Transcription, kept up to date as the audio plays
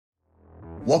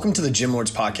Welcome to the Gym Lords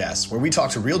Podcast, where we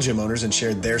talk to real gym owners and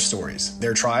share their stories,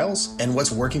 their trials, and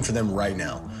what's working for them right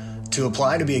now. To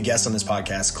apply to be a guest on this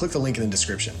podcast, click the link in the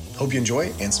description. Hope you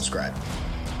enjoy and subscribe.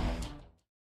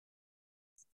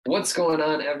 What's going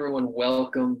on, everyone?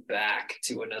 Welcome back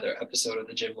to another episode of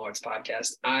the Gym Lords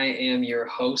Podcast. I am your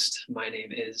host. My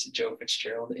name is Joe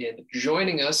Fitzgerald, and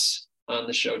joining us on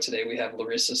the show today, we have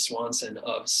Larissa Swanson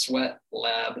of Sweat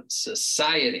Lab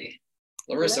Society.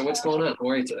 Larissa, what's going on? How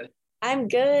are you today? I'm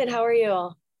good. How are you?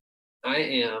 I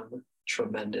am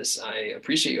tremendous. I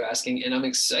appreciate you asking, and I'm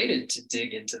excited to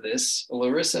dig into this.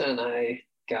 Larissa and I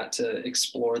got to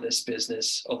explore this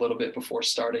business a little bit before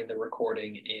starting the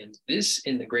recording, and this,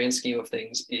 in the grand scheme of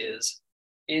things, is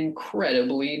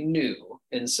incredibly new.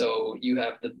 And so you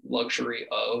have the luxury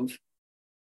of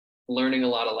learning a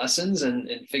lot of lessons and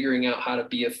figuring out how to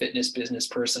be a fitness business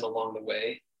person along the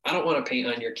way. I don't want to paint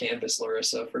on your canvas,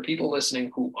 Larissa. For people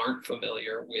listening who aren't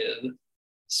familiar with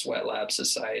Sweat Lab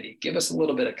Society, give us a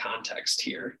little bit of context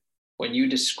here. When you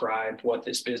describe what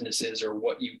this business is or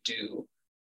what you do,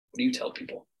 what do you tell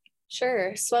people?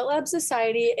 Sure. Sweat Lab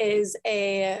Society is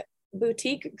a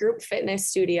boutique group fitness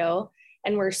studio,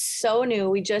 and we're so new.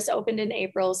 We just opened in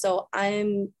April, so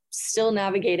I'm still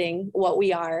navigating what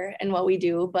we are and what we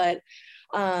do. But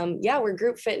we're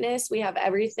group fitness. We have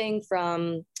everything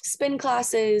from spin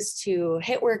classes to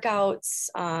HIIT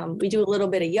workouts. We do a little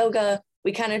bit of yoga.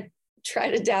 We kind of try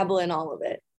to dabble in all of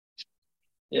it.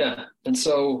 Yeah. And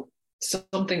so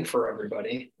something for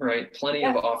everybody, right? Plenty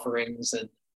of offerings, and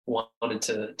wanted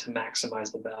to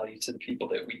maximize the value to the people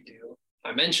that we do.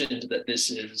 I mentioned that this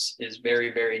is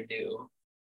very, very new.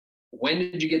 When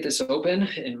did you get this open?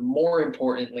 And more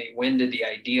importantly, when did the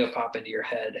idea pop into your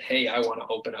head? Hey, I want to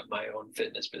open up my own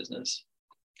fitness business.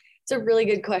 It's a really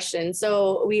good question.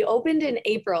 So we opened in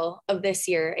April of this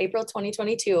year, April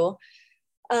 2022.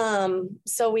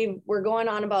 So we're going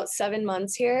on about 7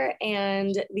 months here.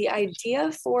 And the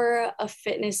idea for a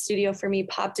fitness studio for me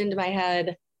popped into my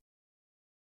head,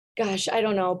 gosh, I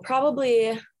don't know,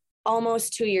 probably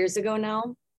almost 2 years ago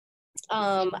now.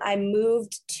 I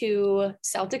moved to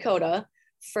South Dakota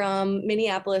from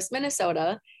Minneapolis,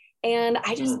 Minnesota, and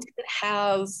I just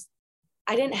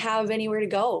didn't have anywhere to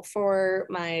go for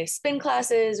my spin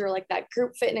classes or like that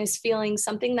group fitness feeling,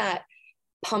 something that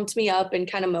pumped me up and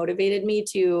kind of motivated me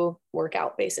to work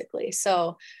out basically.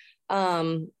 So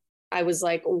I was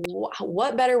like,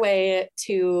 what better way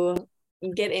to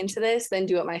get into this than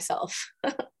do it myself?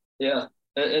 Yeah.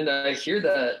 And I hear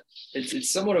that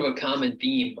it's somewhat of a common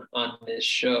theme on this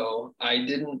show. I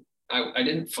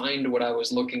didn't find what I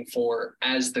was looking for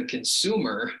as the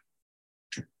consumer.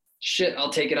 Shit,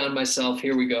 I'll take it on myself.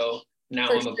 Here we go. Now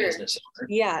I'm a business owner.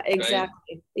 Yeah,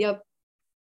 exactly. Right? Yep.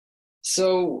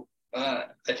 So I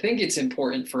think it's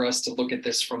important for us to look at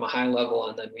this from a high level,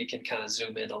 and then we can kind of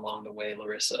zoom in along the way,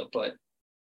 Larissa. But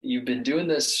you've been doing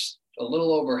this a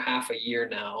little over half a year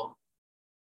now.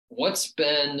 What's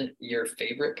been your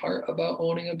favorite part about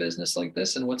owning a business like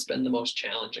this, and what's been the most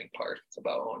challenging part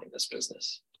about owning this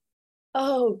business?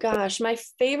 Oh gosh, my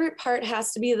favorite part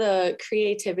has to be the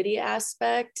creativity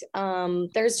aspect.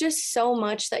 There's just so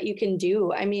much that you can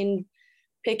do. I mean,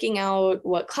 picking out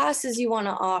what classes you want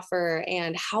to offer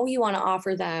and how you want to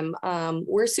offer them.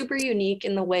 We're super unique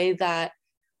in the way that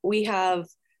we have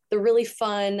the really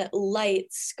fun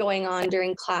lights going on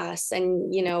during class.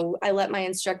 And, I let my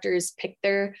instructors pick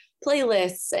their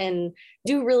playlists and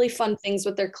do really fun things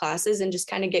with their classes and just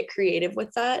kind of get creative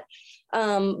with that.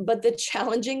 But the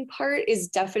challenging part is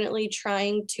definitely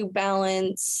trying to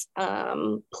balance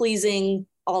pleasing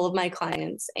all of my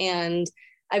clients. And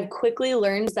I've quickly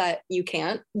learned that you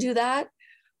can't do that.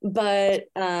 But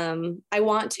I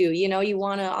want to, you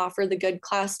want to offer the good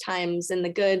class times and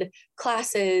the good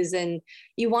classes, and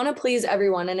you want to please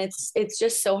everyone. And it's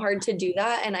just so hard to do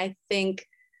that. And I think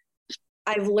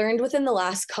I've learned within the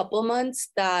last couple months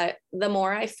that the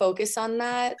more I focus on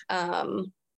that,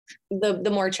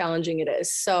 the more challenging it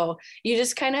is. So you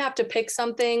just kind of have to pick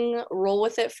something, roll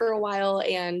with it for a while,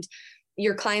 and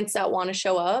your clients that want to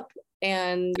show up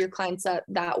and your clients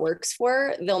that works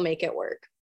for, they'll make it work.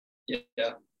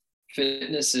 Yeah.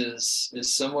 Fitness is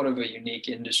somewhat of a unique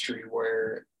industry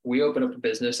where we open up a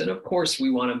business, and of course we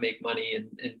want to make money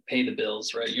and pay the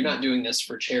bills, right? You're not doing this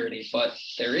for charity, but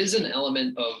there is an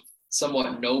element of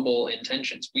somewhat noble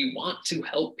intentions. We want to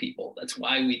help people. That's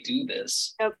why we do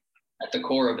this. Yep. At the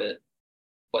core of it.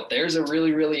 But there's a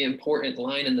really, really important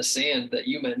line in the sand that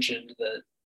you mentioned, that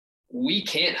we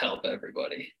can't help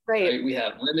everybody. Right? We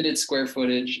have limited square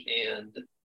footage, and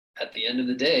at the end of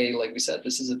the day, like we said,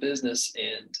 this is a business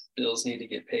and bills need to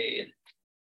get paid.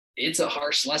 It's a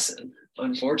harsh lesson.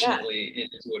 Unfortunately, It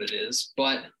is what it is.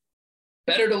 But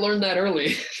better to learn that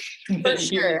early For than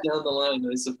sure. down the line,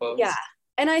 I suppose. Yeah.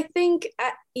 And I think,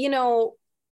 you know,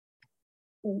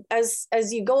 as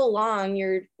you go along,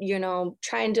 you're, you know,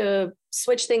 trying to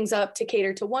switch things up to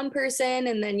cater to one person,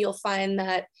 and then you'll find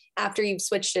that after you've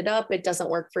switched it up, it doesn't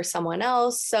work for someone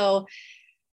else. So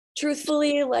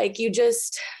truthfully, like,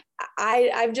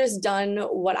 I've just done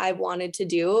what I've wanted to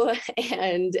do,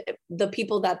 and the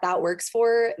people that works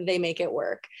for, they make it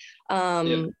work.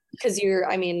 Because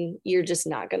you're just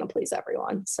not going to please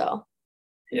everyone. So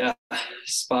yeah,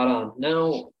 spot on.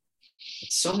 Now,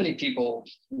 so many people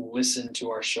listen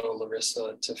to our show,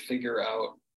 Larissa, to figure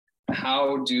out,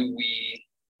 how do we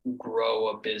grow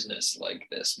a business like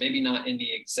this? Maybe not in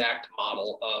the exact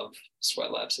model of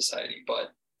Sweat Lab Society,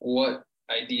 but what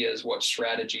ideas, what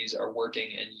strategies are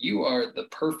working? And you are the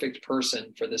perfect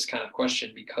person for this kind of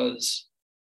question, because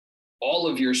all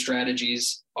of your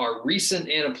strategies are recent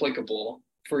and applicable.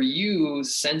 For you,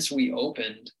 since we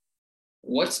opened,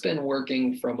 what's been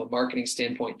working from a marketing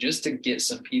standpoint just to get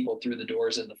some people through the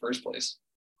doors in the first place?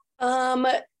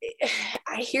 I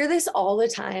hear this all the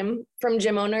time from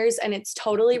gym owners, and it's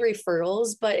totally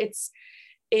referrals, but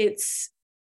it's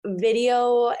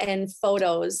video and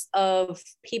photos of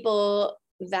people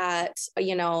that,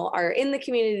 you know, are in the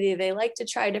community. They like to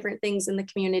try different things in the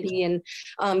community, and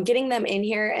getting them in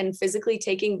here and physically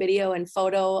taking video and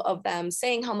photo of them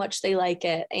saying how much they like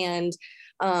it, and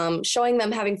showing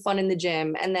them having fun in the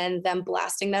gym, and then them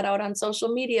blasting that out on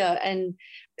social media. And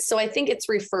so I think it's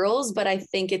referrals, but I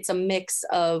think it's a mix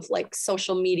of like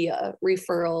social media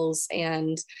referrals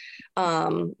and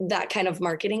that kind of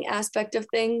marketing aspect of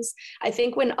things. I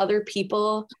think when other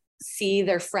people see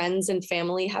their friends and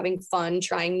family having fun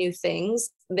trying new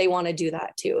things, they want to do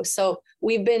that too. So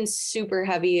we've been super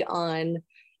heavy on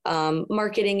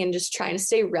marketing and just trying to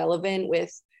stay relevant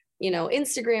with, you know,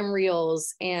 Instagram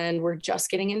reels, and we're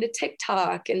just getting into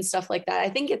TikTok and stuff like that. I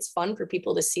think it's fun for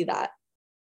people to see that.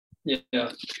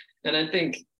 Yeah. And I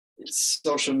think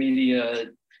social media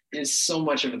is so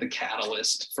much of the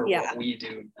catalyst for what we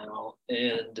do now.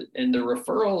 And the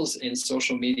referrals and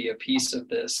social media piece of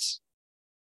this,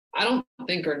 I don't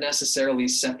think are necessarily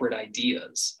separate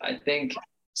ideas. I think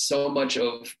so much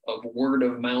of word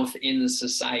of mouth in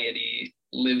society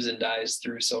lives and dies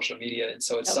through social media. And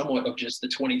so it's somewhat of just the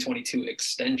 2022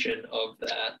 extension of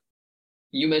that.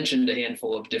 You mentioned a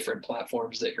handful of different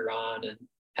platforms that you're on and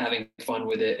having fun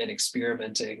with it and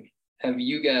experimenting. Have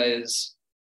you guys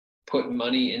put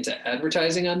money into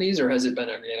advertising on these, or has it been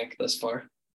organic thus far?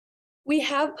 We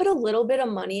have put a little bit of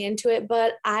money into it,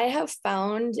 but I have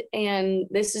found, and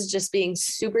this is just being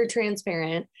super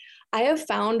transparent, I have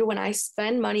found when I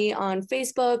spend money on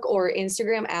Facebook or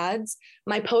Instagram ads,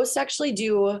 my posts actually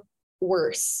do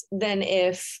worse than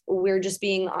if we're just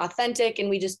being authentic and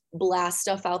we just blast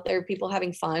stuff out there, people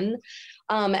having fun.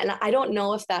 And I don't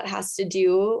know if that has to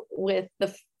do with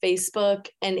the Facebook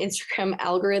and Instagram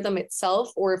algorithm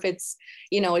itself, or if it's,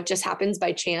 you know, it just happens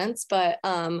by chance. But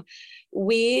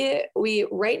we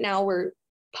right now we're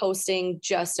posting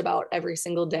just about every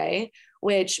single day,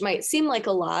 which might seem like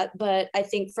a lot, but I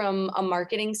think from a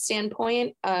marketing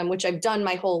standpoint, which I've done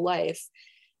my whole life,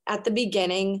 at the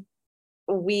beginning,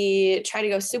 we try to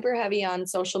go super heavy on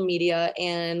social media,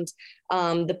 and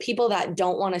the people that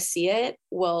don't want to see it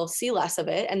will see less of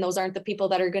it. And those aren't the people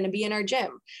that are going to be in our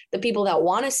gym. The people that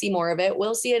want to see more of it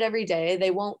will see it every day.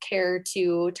 They won't care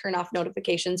to turn off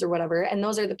notifications or whatever. And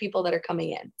those are the people that are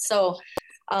coming in. So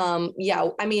yeah,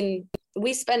 I mean,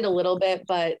 we spend a little bit,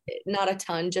 but not a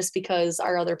ton, just because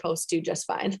our other posts do just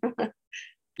fine.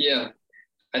 Yeah.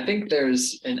 I think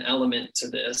there's an element to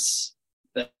this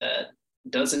that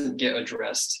doesn't get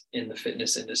addressed in the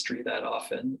fitness industry that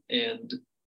often. And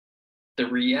the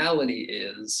reality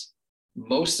is,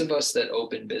 most of us that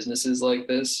open businesses like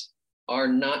this are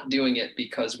not doing it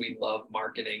because we love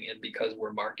marketing and because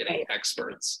we're marketing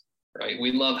experts, right?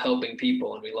 We love helping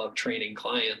people and we love training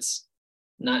clients,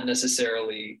 not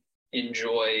necessarily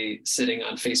enjoy sitting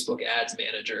on Facebook Ads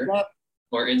Manager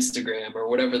or Instagram or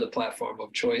whatever the platform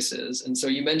of choice is. And so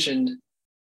you mentioned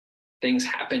things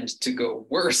happened to go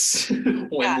worse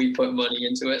when we put money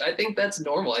into it. I think that's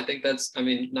normal. I think that's, I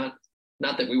mean, not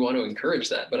that we want to encourage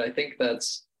that, but I think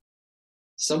that's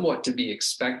somewhat to be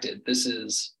expected. This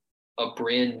is a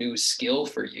brand new skill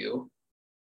for you.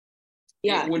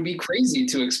 Yeah. It would be crazy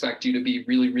to expect you to be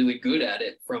really, really good at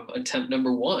it from attempt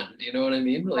number one. Do you know what I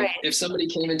mean? Like if somebody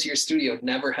came into your studio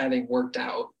never having worked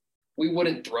out, we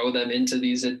wouldn't throw them into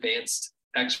these advanced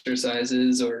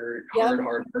exercises or hard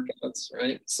workouts,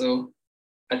 right? So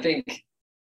I think,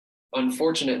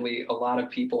 unfortunately, a lot of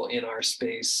people in our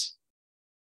space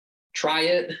try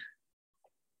it,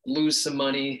 lose some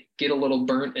money, get a little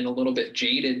burnt and a little bit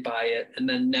jaded by it, and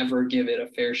then never give it a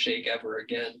fair shake ever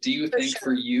again. Do you think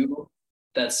for you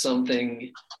that's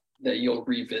something that you'll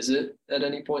revisit at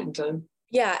any point in time?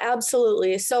 Yeah,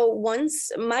 absolutely. So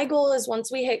my goal is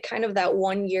once we hit kind of that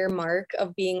 1 year mark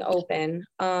of being open,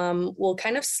 we'll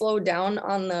kind of slow down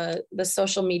on the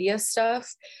social media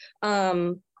stuff.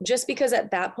 Just because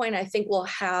at that point, I think we'll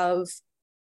have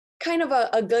kind of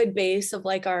a good base of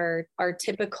like our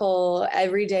typical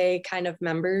everyday kind of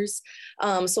members.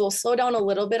 So we'll slow down a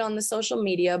little bit on the social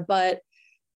media, but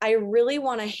I really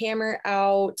want to hammer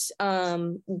out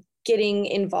getting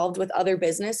involved with other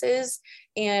businesses.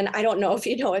 And I don't know if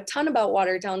you know a ton about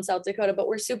Watertown, South Dakota, but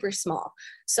we're super small.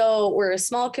 So we're a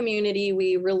small community.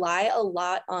 We rely a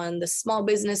lot on the small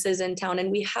businesses in town,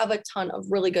 and we have a ton of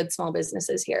really good small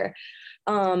businesses here.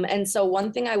 And so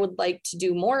one thing I would like to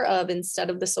do more of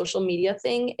instead of the social media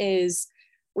thing is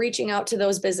reaching out to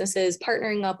those businesses,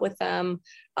 partnering up with them.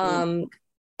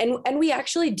 And we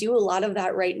actually do a lot of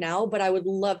that right now, but I would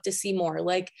love to see more.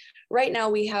 Like right now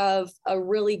we have a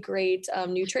really great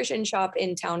nutrition shop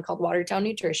in town called Watertown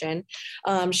Nutrition.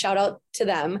 Shout out to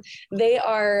them. They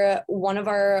are one of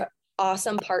our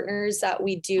awesome partners that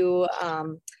we do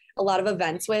a lot of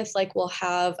events with. Like we'll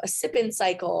have a sip-in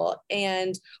cycle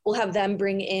and we'll have them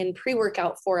bring in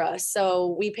pre-workout for us.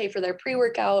 So we pay for their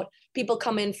pre-workout. People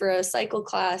come in for a cycle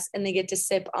class and they get to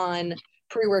sip on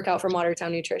pre-workout from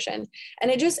Watertown Nutrition.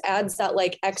 And it just adds that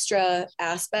like extra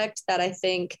aspect that I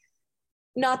think,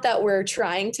 not that we're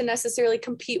trying to necessarily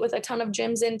compete with a ton of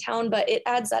gyms in town, but it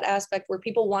adds that aspect where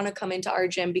people want to come into our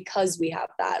gym because we have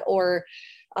that. Or,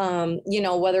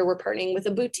 whether we're partnering with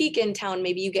a boutique in town,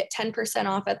 maybe you get 10%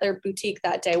 off at their boutique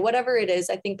that day, whatever it is.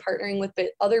 I think partnering with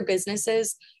other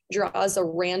businesses draws a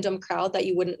random crowd that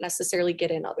you wouldn't necessarily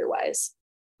get in otherwise.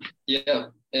 Yeah.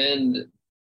 And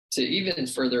to even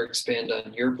further expand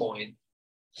on your point,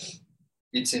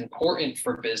 it's important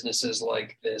for businesses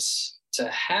like this to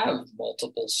have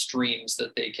multiple streams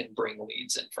that they can bring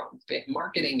leads in from.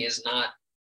 Marketing is not,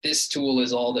 this tool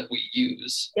is all that we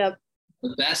use. Yep.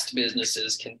 The best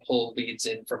businesses can pull leads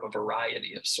in from a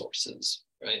variety of sources,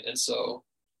 right? And so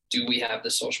do we have the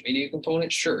social media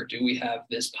component? Sure. Do we have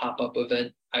this pop-up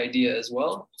event idea as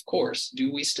well? Of course.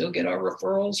 Do we still get our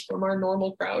referrals from our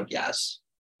normal crowd? Yes.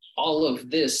 All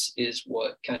of this is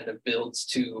what kind of builds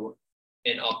to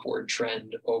an upward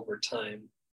trend over time.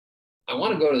 I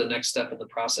want to go to the next step in the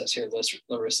process here,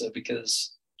 Larissa,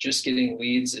 because just getting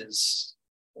leads is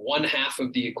one half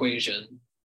of the equation.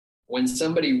 When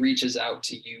somebody reaches out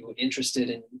to you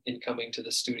interested in coming to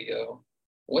the studio,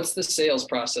 what's the sales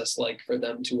process like for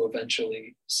them to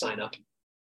eventually sign up?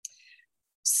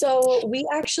 So we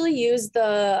actually use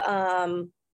the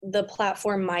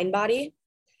platform MindBody.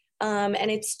 And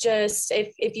it's just,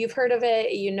 if you've heard of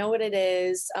it, you know what it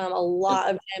is. A lot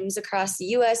of gyms across the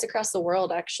US, across the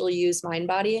world actually use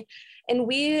MindBody. And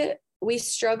we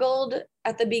struggled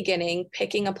at the beginning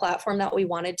picking a platform that we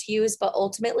wanted to use, but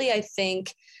ultimately I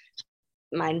think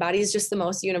MindBody is just the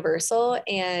most universal,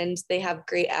 and they have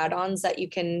great add-ons that you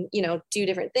can, do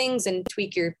different things and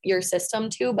tweak your system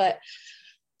to. But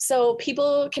so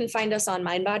people can find us on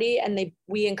MindBody, and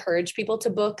we encourage people to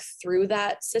book through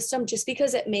that system just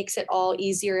because it makes it all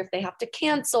easier if they have to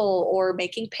cancel or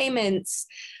making payments.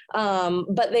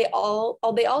 But they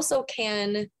also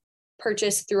can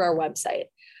purchase through our website.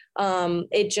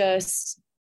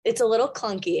 It's a little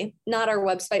clunky, not our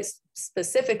website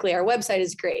specifically. Our website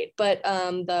is great, but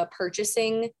the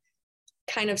purchasing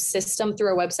kind of system through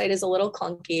our website is a little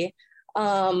clunky.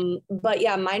 But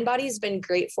yeah, MindBody's been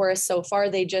great for us so far.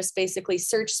 They just basically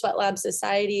search Sweat Lab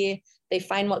Society. They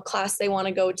find what class they want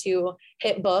to go to,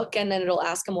 hit book, and then it'll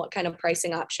ask them what kind of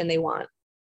pricing option they want.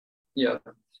 Yeah.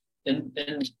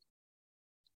 And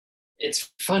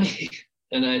it's funny,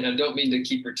 and I don't mean to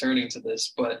keep returning to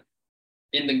this, but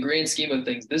in the grand scheme of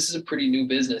things, this is a pretty new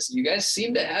business. You guys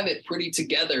seem to have it pretty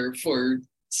together for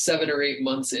 7 or 8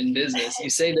 months in business. You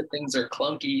say that things are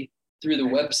clunky through the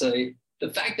website. The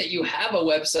fact that you have a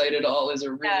website at all is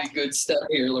a really good step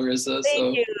here, Larissa.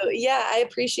 Thank you. Yeah, I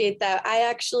appreciate that.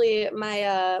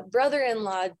 My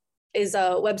brother-in-law is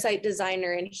a website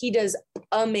designer, and he does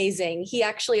amazing. He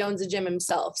actually owns a gym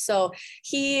himself. So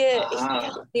he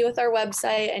helped me with our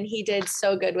website, and he did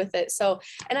so good with it. So,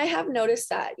 and I have noticed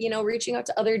that, reaching out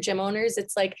to other gym owners,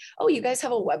 it's like, oh, you guys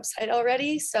have a website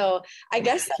already? So I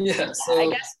guess, I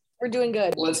guess we're doing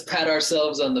good. Let's pat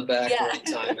ourselves on the back one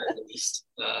time at least.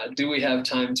 Do we have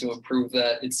time to improve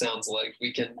that? It sounds like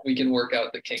we can work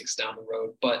out the kinks down the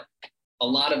road, but a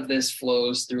lot of this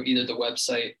flows through either the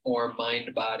website or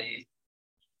MindBody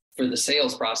for the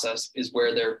sales process is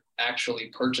where they're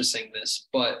actually purchasing this.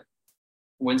 But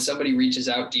when somebody reaches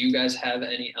out, do you guys have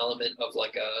any element of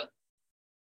like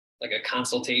a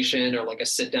consultation or like a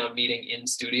sit down meeting in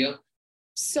studio?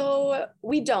 So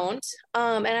we don't.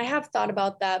 And I have thought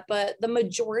about that, but the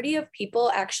majority of people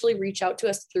actually reach out to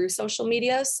us through social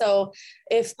media. So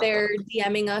if they're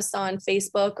DMing us on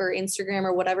Facebook or Instagram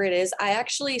or whatever it is, I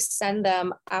actually send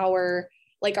them our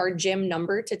gym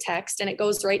number to text, and it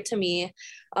goes right to me.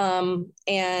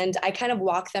 And I kind of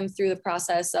walk them through the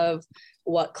process of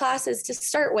what classes to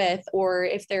start with, or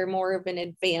if they're more of an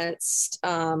advanced,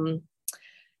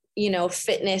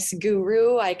 fitness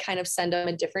guru, I kind of send them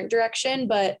a different direction,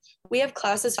 but we have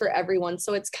classes for everyone.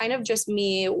 So it's kind of just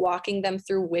me walking them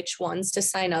through which ones to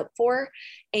sign up for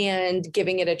and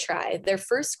giving it a try. Their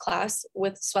first class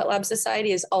with Sweat Lab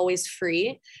Society is always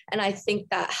free. And I think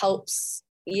that helps,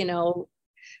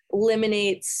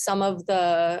 eliminate some of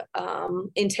the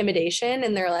intimidation.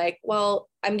 And they're like, well,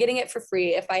 I'm getting it for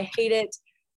free. If I hate it,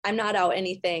 I'm not out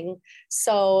anything.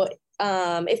 So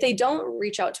if they don't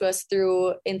reach out to us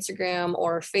through Instagram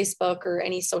or Facebook or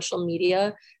any social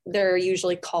media, they're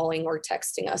usually calling or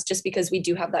texting us, just because we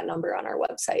do have that number on our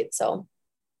website. So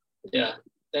yeah.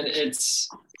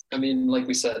 And like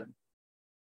we said,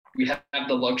 we have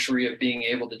the luxury of being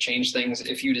able to change things.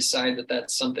 If you decide that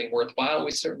that's something worthwhile,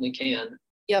 we certainly can.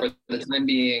 Yep. For the time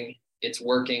being, it's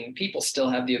working. People still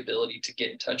have the ability to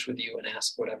get in touch with you and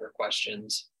ask whatever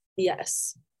questions.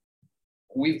 Yes.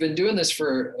 We've been doing this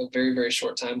for a very, very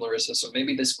short time, Larissa, so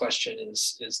maybe this question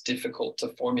is difficult to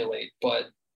formulate, but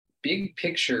big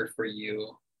picture for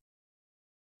you,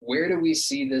 where do we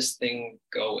see this thing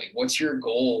going? What's your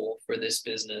goal for this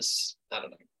business? I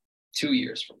don't know, 2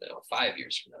 years from now, 5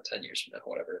 years from now, 10 years from now,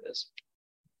 whatever it is.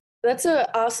 That's an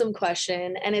awesome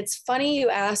question. And it's funny you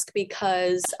ask,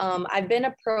 because I've been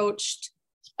approached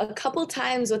a couple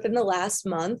times within the last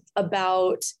month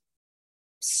about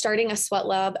starting a sweat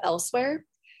lab elsewhere.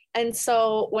 And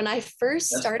so when I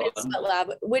first started Sweat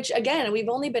Lab, which again, we've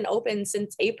only been open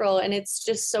since April, and it's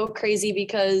just so crazy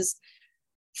because,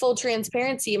 full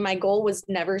transparency, my goal was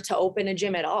never to open a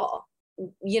gym at all.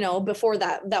 Before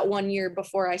that 1 year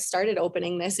before I started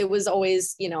opening this, it was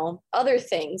always, other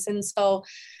things. And so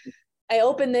I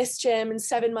opened this gym, and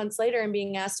 7 months later I'm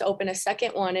being asked to open a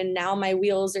second one. And now my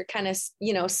wheels are kind of,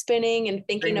 spinning and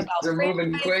thinking things about are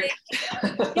moving quick.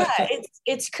 Yeah,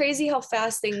 it's crazy how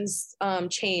fast things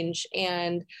change.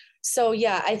 And so,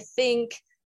 yeah, I think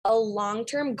a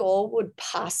long-term goal would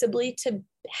possibly to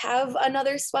have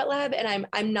another sweat lab, and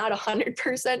I'm not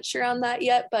 100% sure on that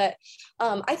yet, but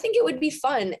I think it would be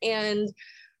fun. And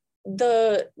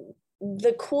the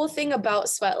cool thing about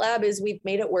Sweat Lab is we've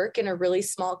made it work in a really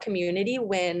small community,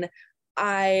 when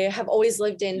I have always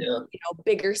lived in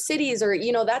bigger cities, or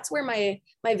that's where my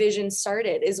vision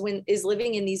started, is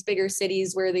living in these bigger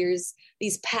cities where there's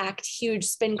these packed huge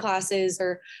spin classes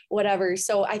or whatever.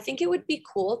 So I think it would be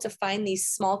cool to find these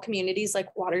small communities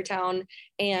like Watertown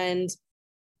and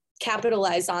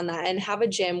capitalize on that and have a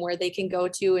gym where they can go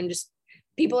to, and just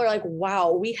people are like,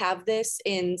 wow, we have this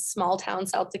in small town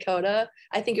South Dakota.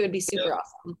 I think it would be super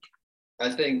awesome.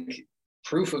 I think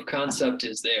proof of concept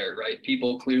is there, right?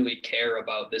 People clearly care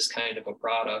about this kind of a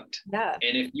product. Yeah.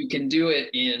 And if you can do it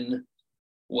in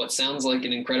what sounds like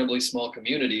an incredibly small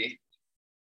community,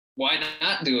 why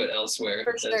not do it elsewhere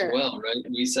as well, right?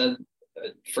 We said,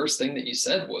 first thing that you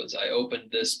said was, I opened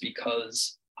this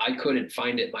because I couldn't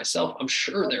find it myself. I'm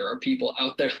sure there are people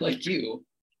out there like you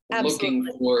looking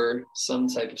for some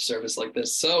type of service like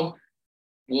this. So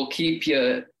we'll keep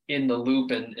you in the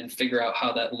loop and figure out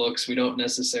how that looks. We don't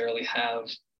necessarily have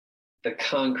the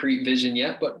concrete vision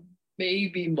yet, but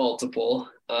maybe multiple.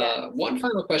 One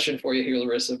final question for you here,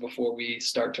 Larissa, before we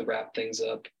start to wrap things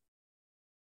up.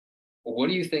 What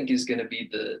do you think is going to be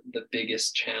the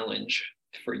biggest challenge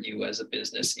for you as a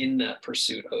business in that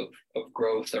pursuit of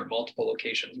growth or multiple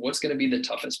locations? What's going to be the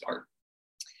toughest part?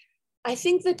 I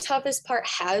think the toughest part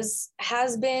has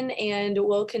been and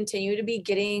will continue to be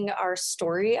getting our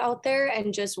story out there,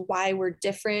 and just why we're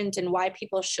different and why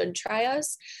people should try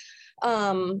us.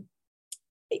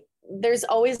 There's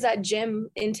always that gym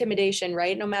intimidation,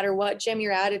 right? No matter what gym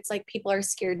you're at, it's like people are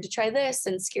scared to try this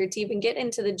and scared to even get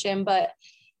into the gym. But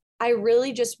I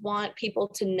really just want people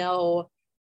to know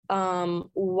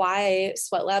why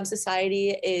Sweat Lab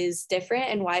Society is different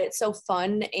and why it's so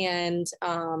fun and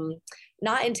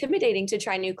not intimidating to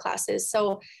try new classes.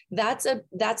 So that's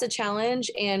a challenge,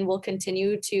 and we'll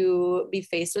continue to be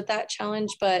faced with that challenge.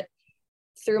 But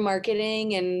through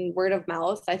marketing and word of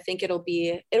mouth, I think it'll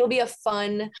be a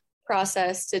fun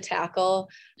process to tackle,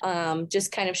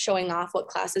 just kind of showing off what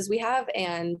classes we have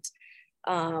and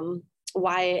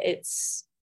why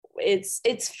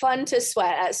it's fun to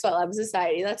sweat at Sweat Lab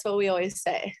Society. That's what we always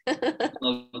say.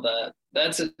 Love that.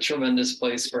 That's a tremendous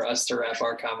place for us to wrap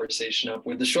our conversation up.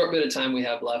 With the short bit of time we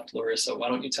have left, Larissa, why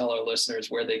don't you tell our listeners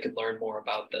where they could learn more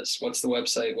about this? What's the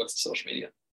website? What's the social media?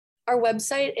 Our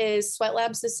website is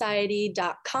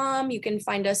sweatlabsociety.com. You can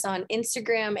find us on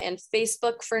Instagram and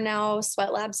Facebook for now,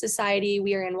 Sweat Lab Society.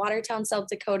 We are in Watertown, South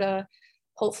Dakota.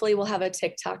 Hopefully we'll have a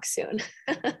TikTok soon.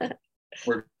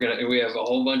 We have a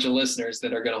whole bunch of listeners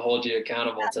that are going to hold you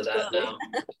accountable to that now.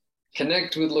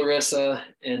 Connect with Larissa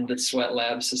and the Sweat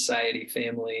Lab Society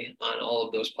family on all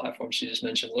of those platforms she just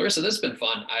mentioned. Larissa, this has been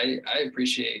fun. I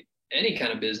appreciate any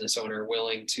kind of business owner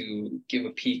willing to give a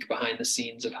peek behind the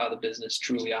scenes of how the business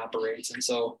truly operates. And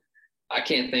so I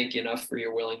can't thank you enough for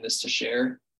your willingness to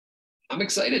share. I'm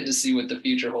excited to see what the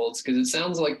future holds, because it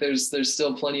sounds like there's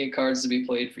still plenty of cards to be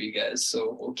played for you guys.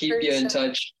 So we'll keep you in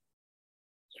touch.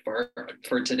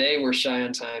 For today, we're shy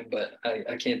on time, but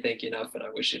I can't thank you enough, and I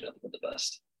wish you nothing but the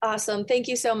best. Awesome. Thank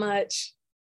you so much.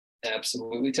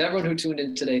 Absolutely. To everyone who tuned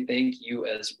in today, thank you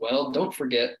as well. Don't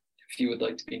forget, if you would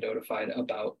like to be notified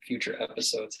about future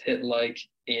episodes, hit like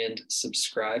and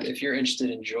subscribe. If you're interested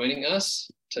in joining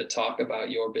us to talk about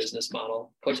your business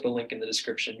model, click the link in the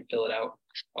description, fill it out.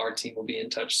 Our team will be in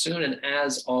touch soon. And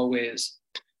as always,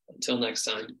 until next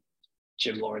time,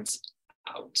 Jim Lawrence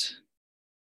out.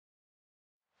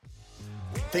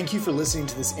 Thank you for listening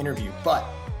to this interview, but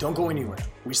don't go anywhere.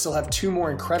 We still have 2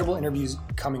 more incredible interviews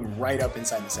coming right up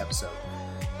inside this episode.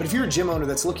 But if you're a gym owner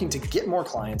that's looking to get more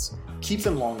clients, keep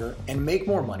them longer, and make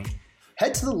more money,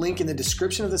 head to the link in the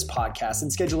description of this podcast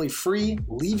and schedule a free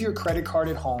leave your credit card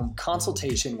at home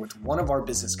consultation with one of our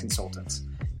business consultants.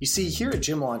 You see, here at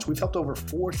Gym Launch, we've helped over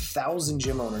 4,000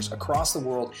 gym owners across the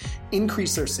world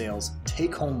increase their sales,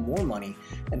 take home more money,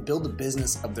 and build the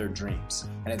business of their dreams.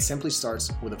 And it simply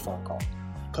starts with a phone call.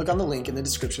 Click on the link in the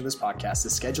description of this podcast to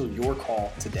schedule your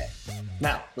call today.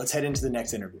 Now, let's head into the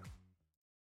next interview.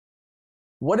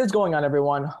 What is going on,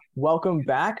 everyone? Welcome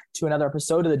back to another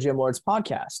episode of the Gym Lords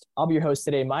podcast. I'll be your host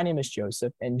today. My name is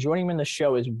Joseph, and joining me in the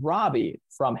show is Robby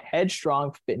from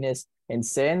Headstrong Fitness in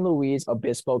San Luis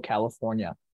Obispo,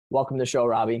 California. Welcome to the show,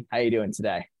 Robby. How are you doing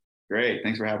today? Great.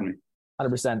 Thanks for having me.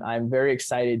 100%. I'm very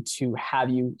excited to have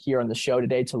you here on the show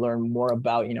today to learn more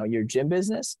about, your gym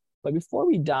business. But before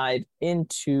we dive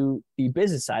into the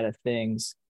business side of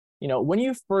things, when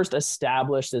you first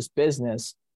established this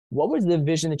business, what was the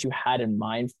vision that you had in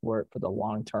mind for it for the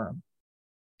long term?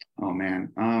 Oh,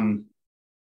 man.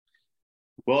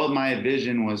 Well, my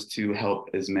vision was to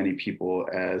help as many people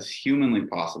as humanly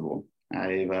possible.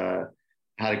 I've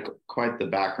had quite the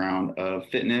background of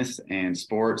fitness and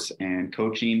sports and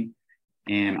coaching,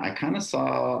 and I kind of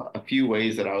saw a few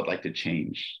ways that I would like to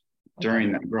change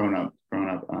during that growing up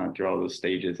through all those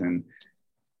stages. And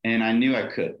I knew I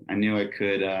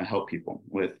could help people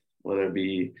with whether it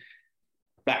be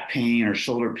back pain or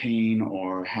shoulder pain,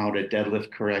 or how to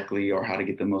deadlift correctly, or how to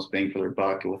get the most bang for their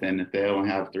buck within, if they only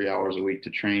have 3 hours a week to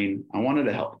train. I wanted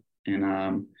to help.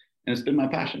 And it's been my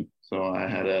passion. So I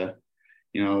had to,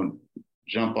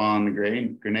 jump on the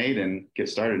grenade and get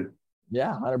started.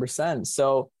 Yeah, 100%.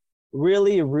 So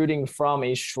really rooting from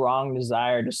a strong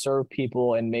desire to serve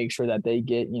people and make sure that they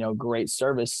get, great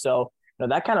service. So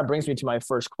that kind of brings me to my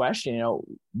first question.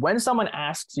 When someone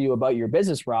asks you about your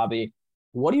business, Robby,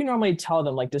 what do you normally tell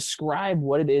them? Like, describe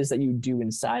what it is that you do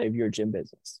inside of your gym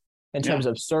business in terms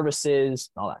of services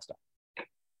and all that stuff.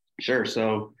 Sure.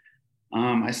 So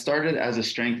I started as a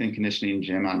strength and conditioning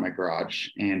gym out of my garage,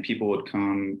 and people would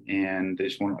come and they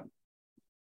just want to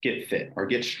get fit or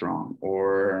get strong,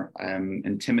 or I'm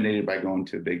intimidated by going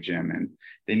to a big gym, and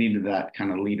they needed that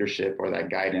kind of leadership or that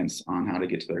guidance on how to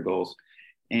get to their goals.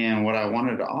 And what I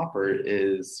wanted to offer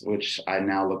is, which I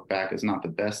now look back is not the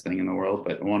best thing in the world,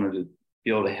 but I wanted to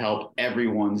be able to help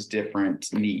everyone's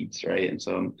different needs, right? And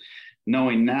so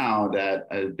knowing now that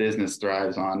a business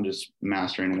thrives on just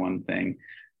mastering one thing,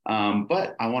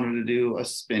 but I wanted to do a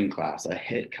spin class, a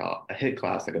hit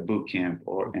class, like a boot camp,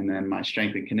 and then my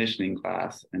strength and conditioning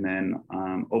class, and then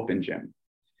open gym.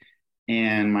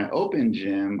 And my open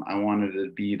gym, I wanted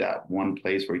to be that one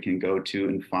place where you can go to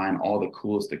and find all the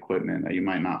coolest equipment that you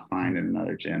might not find in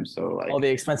another gym. So like all the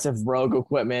expensive Rogue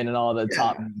equipment and all the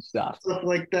top stuff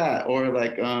like that. Or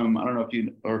like, I don't know if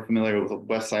you are familiar with the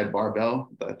West Side Barbell,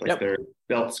 like their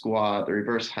belt squat, the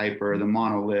reverse hyper, the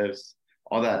mono lifts,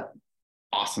 all that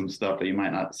awesome stuff that you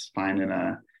might not find in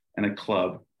a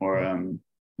club or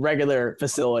regular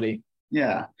facility.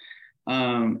 Yeah.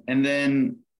 And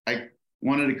then I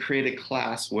wanted to create a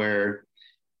class where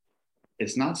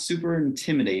it's not super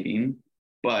intimidating,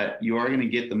 but you are going to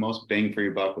get the most bang for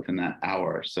your buck within that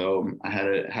hour. So I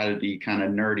had to be kind of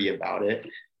nerdy about it.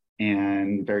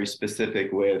 and very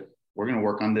specific with, we're going to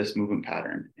work on this movement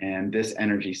pattern and this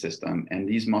energy system, and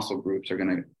these muscle groups are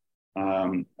going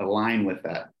to align with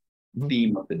that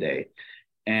theme of the day.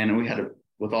 And we had to,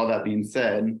 with all that being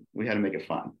said, we had to make it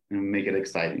fun and make it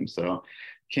exciting. So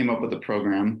came up with a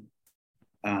program,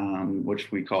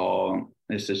 which we call,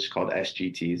 it's just called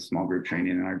SGT, small group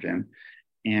training in our gym.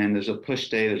 And there's a push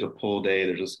day, there's a pull day,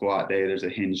 there's a squat day, there's a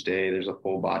hinge day, there's a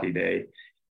full body day.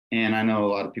 And I know a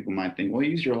lot of people might think, well,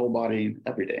 use your whole body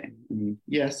every day.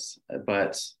 Yes,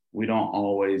 but we don't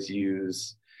always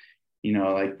use,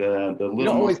 like the little. You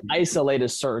don't always isolate a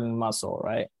certain muscle,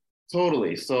 right?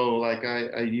 Totally. So like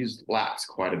I use lats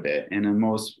quite a bit. And in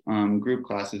most group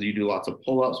classes, you do lots of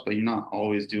pull-ups, but you're not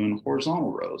always doing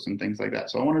horizontal rows and things like that.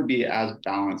 So I want to be as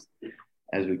balanced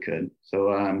as we could.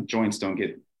 So joints don't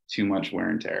get too much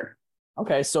wear and tear.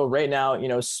 Okay. So right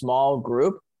now, small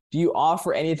group, do you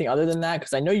offer anything other than that?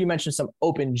 Because I know you mentioned some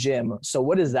open gym. So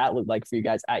what does that look like for you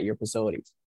guys at your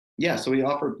facilities? Yeah. So we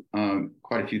offer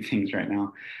quite a few things right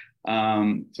now.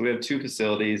 So we have 2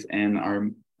 facilities, and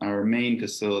our main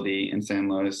facility in San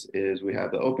Luis is, we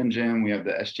have the open gym, we have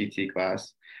the SGT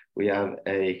class, we have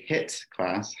a HIIT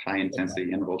class, high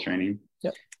intensity interval training.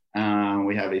 Yep.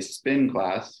 We have a spin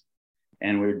class,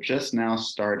 and we're just now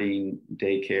starting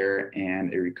daycare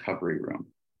and a recovery room.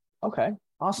 Okay,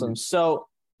 awesome. So,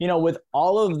 with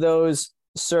all of those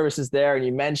services there, and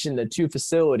you mentioned the 2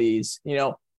 facilities,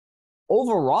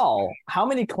 overall, how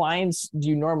many clients do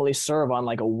you normally serve on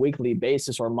like a weekly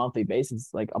basis or monthly basis,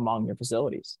 like among your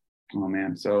facilities? Oh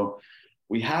man. So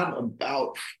we have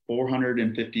about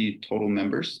 450 total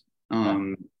members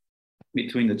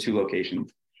between the 2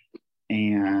 locations,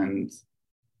 and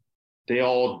they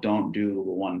all don't do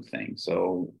one thing.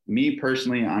 So me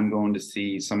personally, I'm going to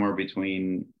see somewhere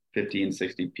between 50 and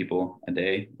 60 people a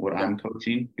day, what I'm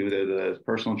coaching, either the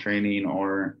personal training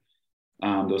or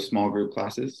those small group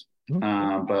classes.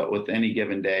 But with any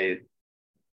given day,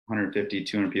 150,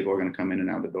 200 people are going to come in and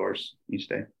out the doors each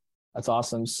day. That's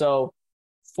awesome. So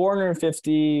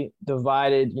 450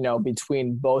 divided,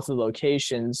 between both the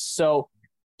locations. So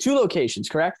 2 locations,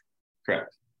 correct?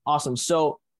 Correct. Awesome.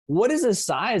 So what is the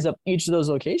size of each of those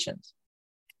locations?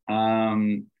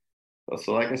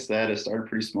 So like I said, it started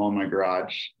pretty small in my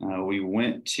garage. We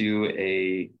went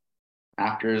to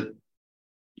after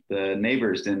the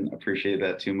neighbors didn't appreciate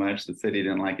that too much. The city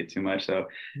didn't like it too much. So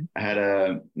I had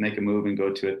to make a move and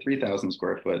go to a 3,000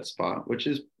 square foot spot, which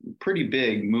is pretty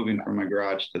big, moving from my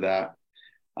garage to that.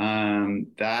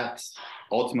 That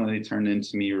ultimately turned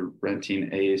into me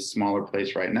renting a smaller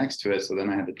place right next to it. So then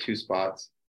I had the 2 spots.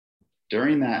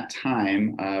 During that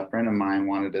time, a friend of mine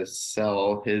wanted to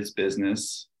sell his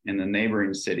business in the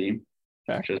neighboring city,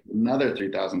 which is another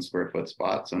 3,000 square foot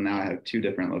spot. So now I have 2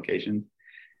 different locations.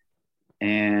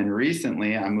 And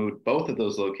recently I moved both of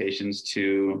those locations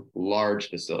to large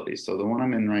facilities. So the one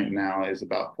I'm in right now is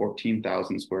about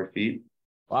 14,000 square feet.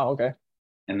 Wow. Okay.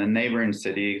 And the neighboring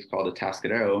city is called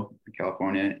Atascadero,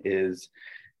 California, is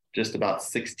just about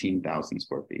 16,000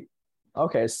 square feet.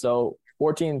 Okay. So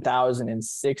 14,000 and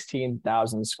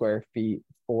 16,000 square feet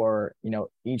for,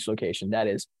 each location. That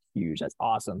is huge. That's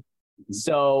awesome. Mm-hmm.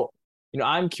 So,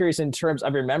 I'm curious in terms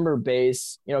of your member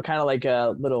base, kind of like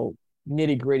a little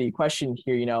nitty gritty question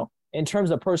here, in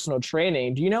terms of personal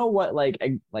training, do you know what like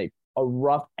a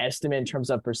rough estimate in terms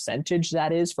of percentage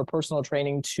that is for personal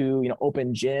training to,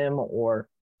 open gym or,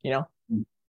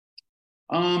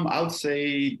 I would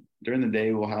say during the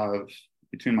day we'll have,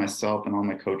 between myself and all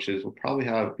my coaches, we'll probably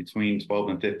have between 12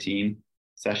 and 15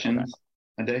 sessions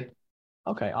a day.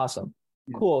 Okay, awesome.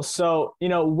 Yeah. Cool. So,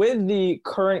 with the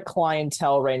current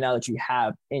clientele right now that you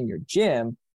have in your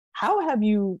gym, how have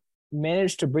you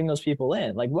managed to bring those people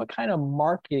in? Like, what kind of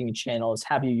marketing channels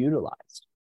have you utilized?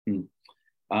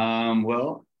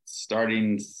 Well,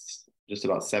 starting just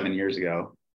about 7 years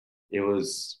ago, it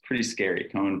was pretty scary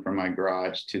coming from my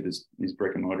garage to these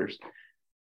brick and mortars.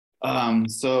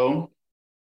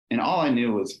 And all I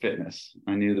knew was fitness.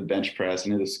 I knew the bench press, I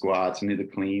knew the squats, I knew the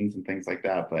cleans and things like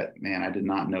that. But man, I did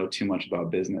not know too much about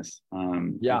business.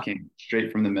 I came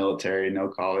straight from the military, no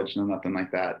college, no nothing like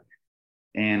that.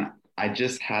 And I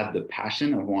just had the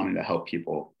passion of wanting to help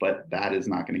people, but that is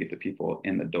not going to get the people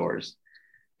in the doors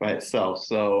by itself.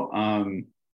 So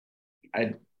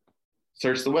I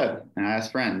searched the web and I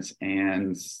asked friends,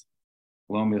 and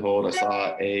lo and behold, I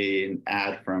saw an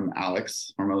ad from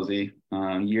Alex Hormozy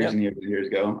years and years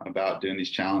ago about doing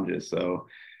these challenges. So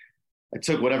I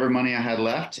took whatever money I had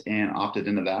left and opted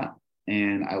into that.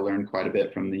 And I learned quite a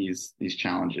bit from these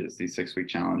challenges, these 6-week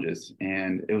challenges.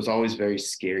 And it was always very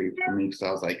scary for me because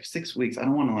I was like, 6 weeks, I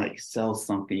don't want to like sell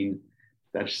something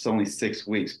that's just only 6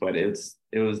 weeks, but it's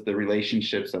it was the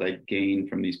relationships that I gained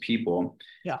from these people.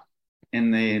 Yeah.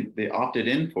 And they opted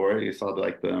in for it. You saw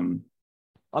like the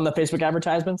On the Facebook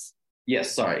advertisements?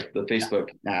 yes, sorry, the Facebook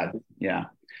ad. Yeah.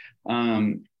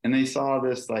 And they saw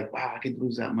this like, wow, I could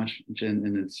lose that much,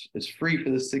 and it's free for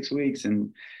the 6 weeks.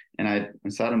 And I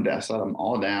sat them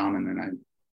all down, and then I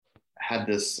had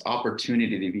this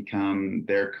opportunity to become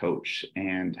their coach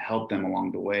and help them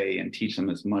along the way and teach them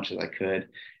as much as I could.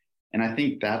 And I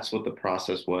think that's what the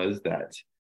process was that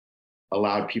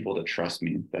allowed people to trust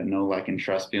me, that know, like, and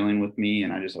trust feeling with me.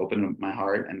 And I just opened up my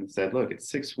heart and said, look, it's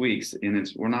 6 weeks, and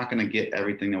we're not going to get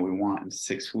everything that we want in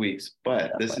 6 weeks,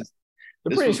 but this is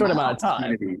a pretty short amount of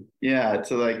time. Yeah,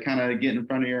 to like kind of get in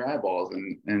front of your eyeballs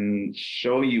and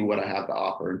show you what I have to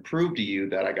offer and prove to you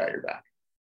that I got your back.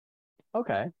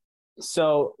 Okay.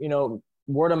 So,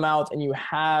 word of mouth, and you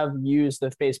have used the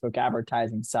Facebook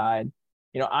advertising side.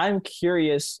 I'm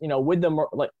curious, with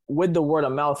the word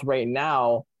of mouth right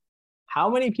now, how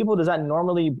many people does that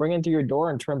normally bring into your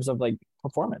door in terms of like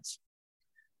performance?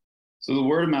 So the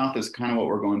word of mouth is kind of what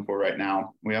we're going for right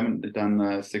now. We haven't done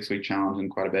the 6-week challenge in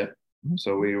quite a bit.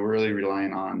 So we were really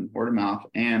relying on word of mouth,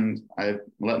 and I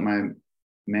let my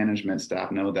management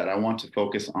staff know that I want to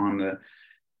focus on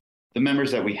the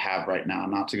members that we have right now,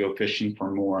 not to go fishing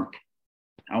for more.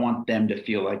 I want them to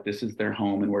feel like this is their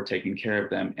home and we're taking care of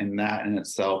them. And that in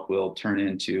itself will turn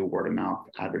into word of mouth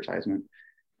advertisement.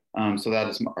 So that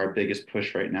is our biggest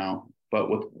push right now. But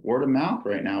with word of mouth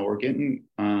right now, we're getting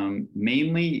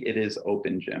mainly it is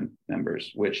open gym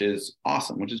members, which is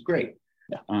awesome, which is great.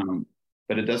 Yeah.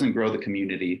 But it doesn't grow the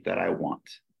community that I want.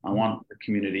 I want a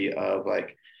community of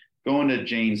like going to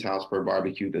Jane's house for a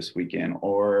barbecue this weekend,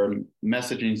 or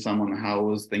messaging someone how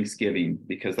was Thanksgiving,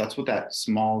 because that's what that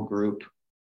small group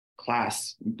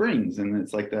class brings. And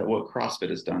it's like that what CrossFit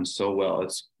has done so well.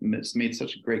 It's made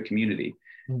such a great community.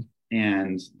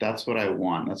 And that's what I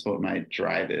want. That's what my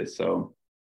drive is. So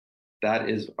that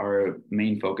is our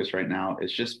main focus right now,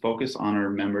 is just focus on our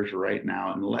members right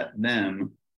now and let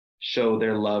them show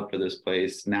their love for this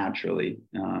place naturally,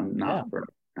 not for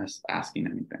us asking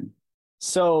anything.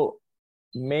 So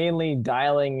mainly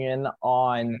dialing in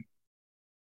on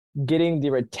getting the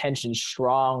retention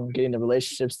strong, getting the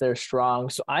relationships there strong.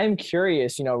 So I'm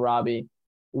curious, Robby,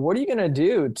 what are you going to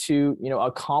do to,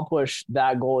 accomplish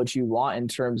that goal that you want in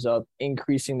terms of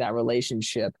increasing that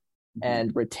relationship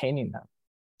and retaining them?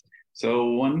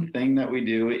 So one thing that we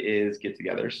do is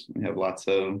get-togethers. We have lots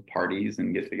of parties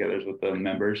and get-togethers with the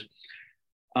members.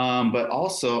 But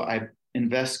also I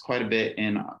invest quite a bit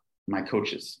in my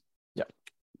coaches. Yep.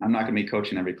 I'm not going to be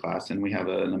coaching every class, and we have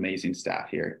an amazing staff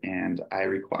here. And I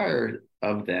require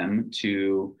of them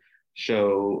to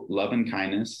show love and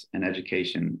kindness and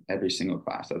education every single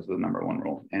class. That's the number one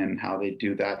rule. And how they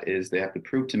do that is they have to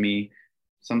prove to me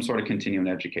some sort of continuing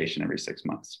education every 6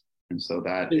 months. And so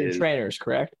that is trainers,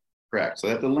 correct? Correct. So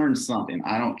they have to learn something.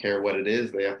 I don't care what it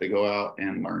is. They have to go out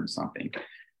and learn something.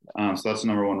 So that's the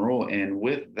number one rule. And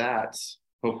with that,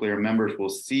 hopefully our members will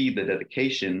see the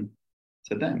dedication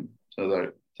to them.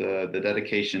 So the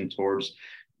dedication towards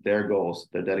their goals,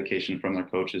 the dedication from their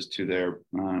coaches to their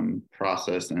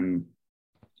process and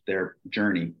their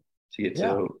journey to get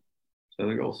to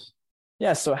their goals.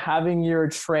 Yeah. So having your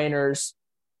trainers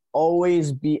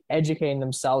always be educating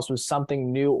themselves with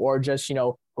something new, or just,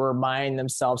 remind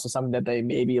themselves of something that they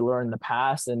maybe learned in the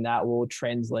past, and that will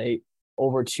translate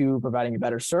over to providing a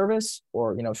better service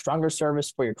or, stronger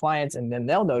service for your clients. And then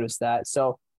they'll notice that.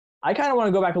 So I kind of want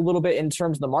to go back a little bit in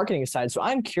terms of the marketing side. So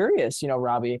I'm curious,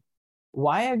 Robby,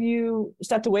 why have you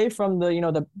stepped away from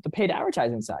the paid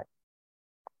advertising side?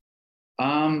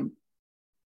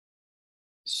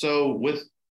 So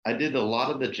I did a lot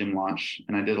of the gym launch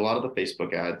and I did a lot of the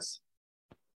Facebook ads,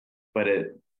 but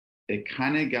it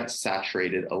kind of got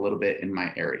saturated a little bit in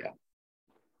my area,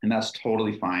 and that's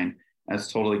totally fine. That's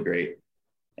totally great.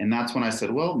 And that's when I said,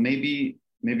 well, maybe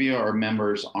our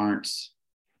members aren't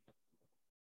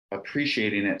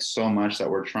appreciating it so much that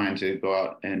we're trying to go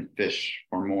out and fish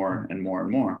for more and more and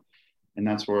more. And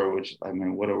that's where,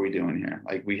 what are we doing here?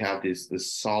 Like, we have this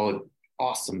solid,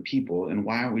 awesome people, and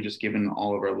why aren't we just giving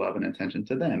all of our love and attention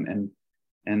to them?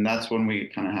 And that's when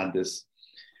we kind of had this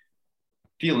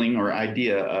feeling or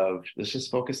idea of, let's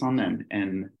just focus on them.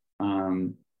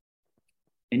 And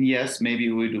yes,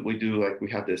 maybe we do like, we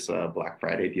have this Black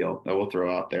Friday deal that we'll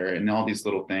throw out there, and all these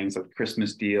little things like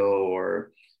Christmas deal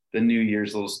or the New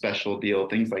Year's little special deal,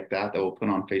 things like that we'll put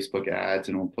on Facebook ads,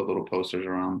 and we'll put little posters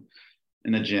around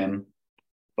in the gym.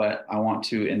 But I want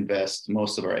to invest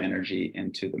most of our energy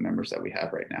into the members that we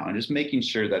have right now, and just making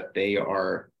sure that they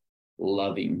are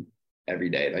loving every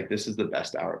day. Like, this is the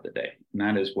best hour of the day. And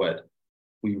that is what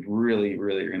we really,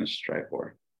 really are going to strive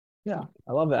for. Yeah,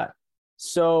 I love that.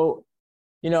 So,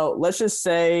 let's just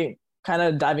say, kind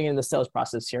of diving into the sales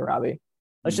process here, Robby.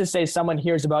 Let's just say someone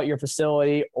hears about your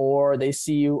facility or they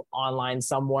see you online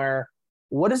somewhere.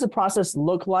 What does the process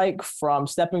look like from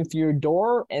stepping through your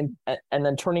door and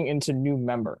then turning into new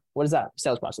member? What does that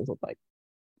sales process look like?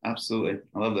 Absolutely.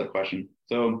 I love that question.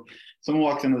 So someone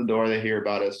walks into the door, they hear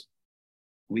about us.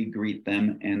 We greet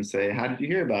them and say, how did you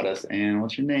hear about us? And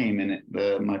what's your name? And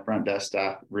my front desk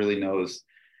staff really knows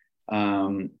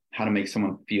how to make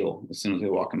someone feel as soon as they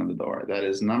walk into the door. That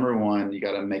is number one. You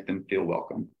got to make them feel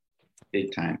welcome,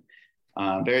 big time.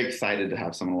 Very excited to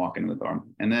have someone walk into the door.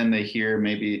 And then they hear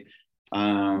maybe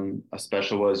a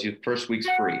special was your first week's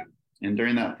free. And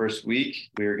during that first week,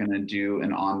 we're going to do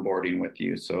an onboarding with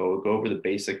you. So go over the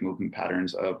basic movement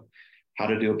patterns of how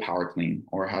to do a power clean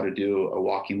or how to do a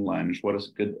walking lunge, what a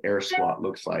good air squat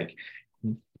looks like,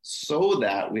 so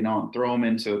that we don't throw them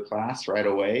into a class right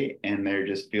away and they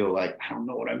just feel like, I don't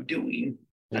know what I'm doing.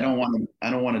 Yeah. I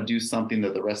don't want to do something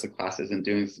that the rest of the class isn't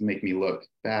doing to make me look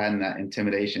bad, and that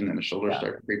intimidation and the shoulders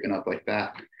start creeping up like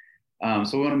that.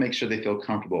 So we want to make sure they feel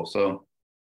comfortable. So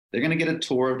they're going to get a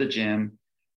tour of the gym.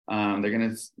 They're going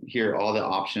to hear all the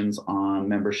options on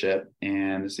membership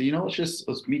and say,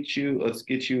 let's meet you. Let's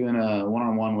get you in a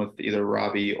one-on-one with either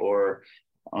Robby or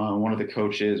one of the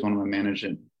coaches, one of the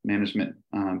management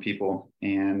people.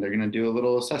 And they're going to do a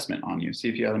little assessment on you, see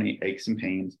if you have any aches and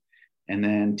pains, and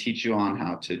then teach you on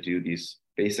how to do these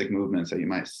basic movements that you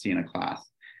might see in a class.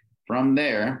 From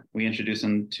there, we introduce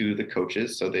them to the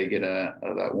coaches. So they get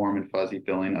that warm and fuzzy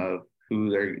feeling of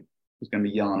who's going to be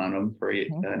yelling on them for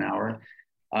an hour.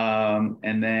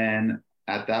 And then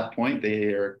at that point, they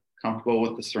are comfortable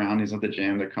with the surroundings of the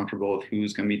gym. They're comfortable with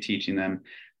who's going to be teaching them.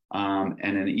 And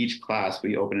in each class,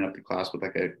 we open up the class with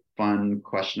like a fun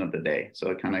question of the day. So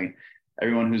it kind of,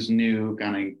 everyone who's new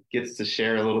kind of gets to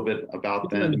share a little bit about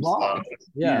them.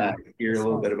 Hear a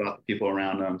little bit about the people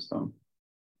around them. So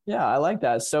yeah, I like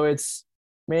that. So it's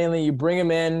mainly you bring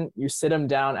them in, you sit them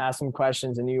down, ask them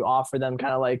questions, and you offer them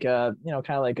kind of like a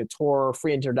tour,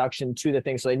 free introduction to the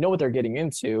thing, so they know what they're getting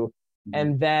into. Mm-hmm.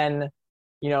 And then,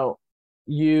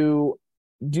 you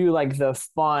do like the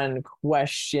fun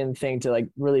question thing to like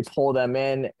really pull them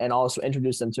in and also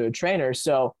introduce them to a trainer.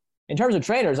 So in terms of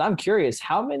trainers, I'm curious,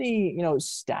 how many,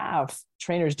 staff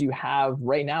trainers do you have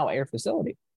right now at your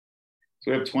facility?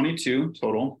 So we have 22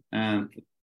 total, and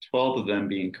 12 of them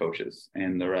being coaches,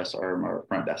 and the rest are our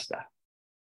front desk staff.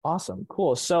 Awesome.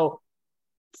 Cool. So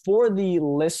for the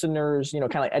listeners, kind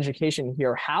of like education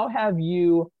here, how have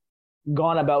you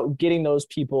gone about getting those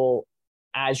people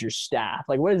as your staff?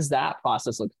 Like, what does that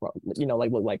process look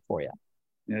like for you?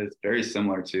 Yeah, it's very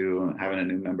similar to having a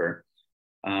new member.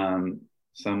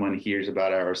 Someone hears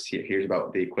about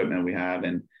the equipment we have,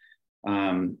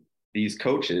 and these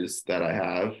coaches that I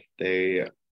have, they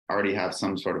already have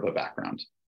some sort of a background.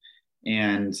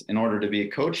 And in order to be a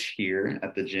coach here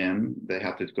at the gym, they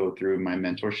have to go through my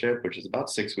mentorship, which is about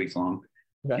 6 weeks long.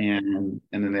 Okay. And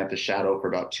then they have to shadow for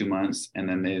about 2 months. And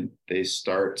then they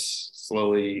start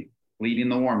slowly leading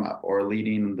the warm up or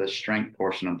leading the strength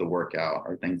portion of the workout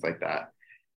or things like that.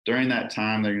 During that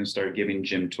time, they're going to start giving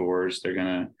gym tours. They're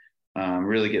going to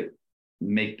really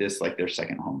make this like their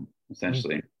second home,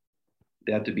 essentially. Mm-hmm.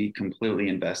 They have to be completely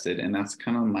invested. And that's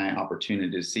kind of my opportunity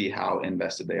to see how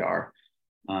invested they are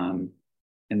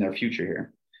in their future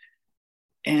here.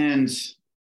 And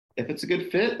if it's a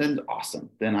good fit, then awesome.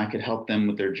 Then I could help them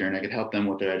with their journey. I could help them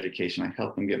with their education. I could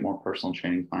help them get more personal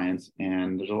training clients.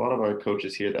 And there's a lot of our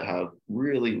coaches here that have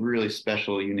really, really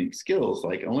special, unique skills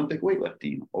like Olympic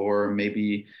weightlifting or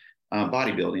maybe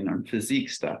bodybuilding or physique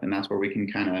stuff. And that's where we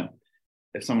can kind of,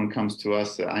 if someone comes to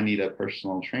us that I need a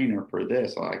personal trainer for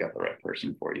this, I got the right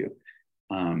person for you.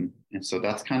 And so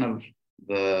that's kind of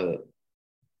the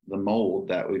mold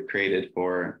that we've created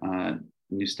for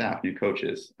new staff, new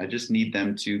coaches. I just need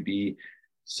them to be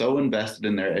so invested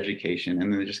in their education,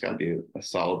 and then they just got to be a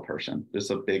solid person,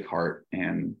 just a big heart.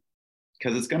 And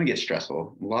because it's going to get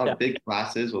stressful, a lot of big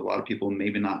classes with a lot of people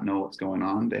maybe not know what's going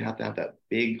on. They have to have that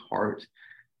big heart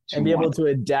and be able to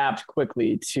adapt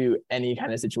quickly to any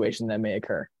kind of situation that may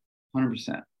occur.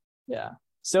 100%. Yeah.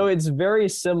 So it's very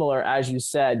similar, as you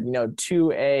said,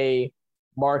 to a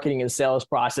marketing and sales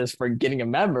process for getting a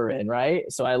member in, right?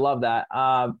 So I love that.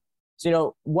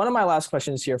 So, one of my last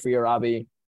questions here for you, Robby,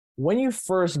 when you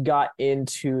first got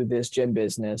into this gym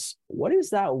business, what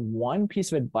is that one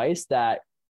piece of advice that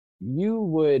you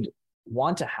would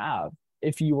want to have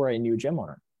if you were a new gym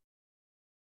owner?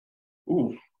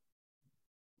 Ooh.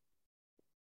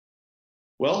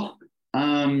 Well,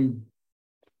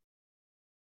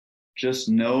 just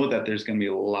know that there's going to be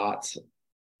lots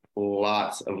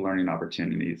lots of learning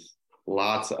opportunities,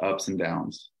 lots of ups and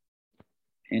downs,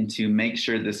 and to make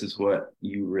sure this is what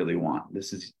you really want.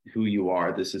 This is who you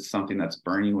are. This is something that's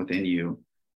burning within you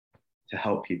to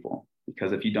help people.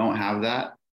 Because if you don't have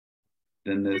that,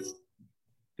 then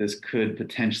this could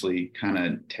potentially kind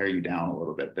of tear you down a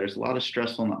little bit. There's a lot of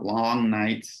stressful, long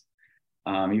nights.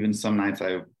 Even some nights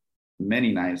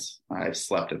many nights I've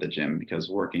slept at the gym because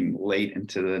working late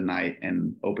into the night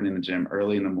and opening the gym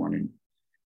early in the morning.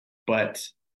 But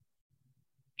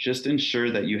just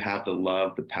ensure that you have the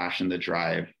love, the passion, the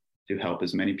drive to help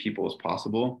as many people as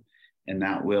possible. And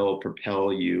that will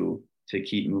propel you to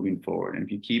keep moving forward. And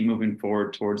if you keep moving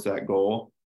forward towards that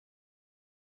goal,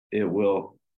 it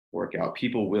will work out.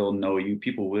 People will know you.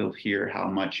 People will hear how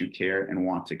much you care and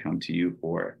want to come to you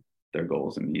for their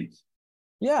goals and needs.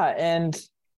 Yeah. And,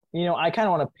 I kind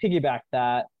of want to piggyback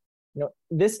that,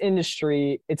 this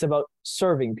industry, it's about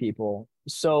serving people.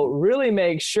 So really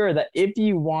make sure that if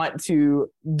you want to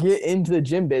get into the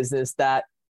gym business, that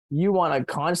you want to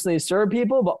constantly serve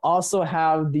people, but also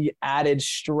have the added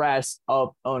stress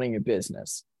of owning a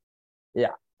business.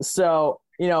 Yeah. So,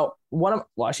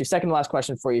 second to last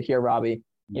question for you here, Robby.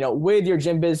 With your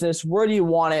gym business, where do you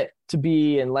want it to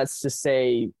be? And let's just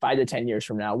say 5 to 10 years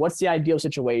from now, what's the ideal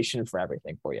situation for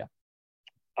everything for you?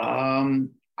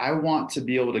 I want to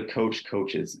be able to coach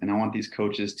coaches, and I want these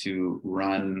coaches to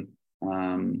run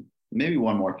maybe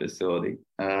one more facility.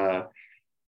 But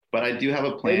I do have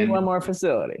a plan. Maybe one more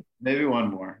facility. Maybe one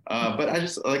more. But I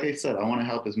just, like I said, I want to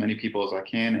help as many people as I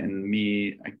can. And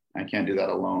I can't do that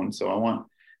alone. So I want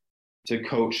to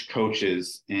coach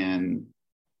coaches and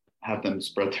have them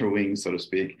spread their wings, so to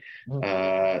speak,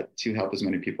 to help as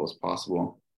many people as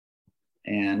possible.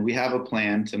 And we have a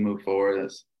plan to move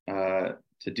forward to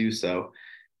do so.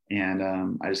 And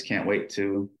I just can't wait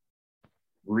to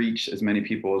reach as many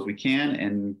people as we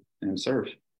can and serve.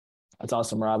 That's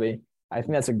awesome, Robby. I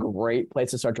think that's a great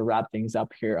place to start to wrap things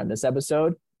up here on this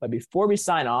episode. But before we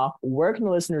sign off, where can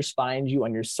the listeners find you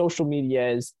on your social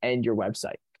medias and your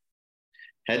website?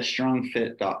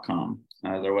 Headstrongfit.com is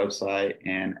our website,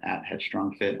 and at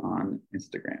HeadstrongFit on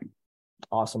Instagram.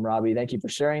 Awesome, Robby. Thank you for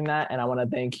sharing that. And I want to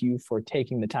thank you for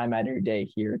taking the time out of your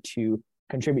day here to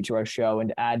contribute to our show and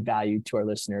to add value to our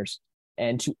listeners.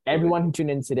 And to everyone who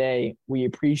tuned in today, we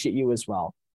appreciate you as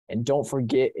well. And don't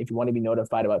forget, if you want to be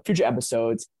notified about future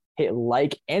episodes, hit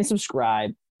like and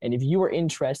subscribe. And if you are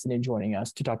interested in joining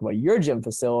us to talk about your gym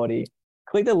facility,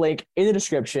 click the link in the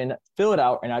description, fill it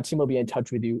out, and our team will be in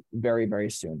touch with you very, very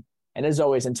soon. And as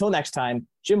always, until next time,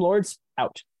 Gym Lords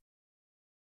out.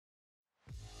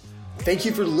 Thank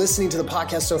you for listening to the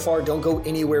podcast so far. Don't go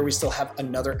anywhere. We still have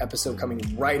another episode coming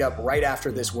right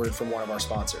after this word from one of our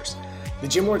sponsors. The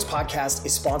Gym Lords podcast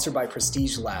is sponsored by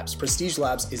Prestige Labs. Prestige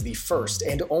Labs is the first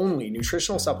and only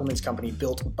nutritional supplements company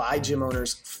built by gym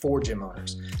owners for gym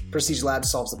owners. Prestige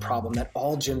Labs solves the problem that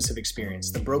all gyms have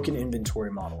experienced: the broken inventory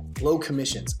model, low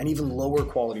commissions, and even lower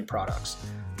quality products.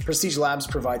 Prestige Labs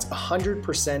provides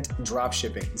 100% drop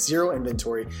shipping, zero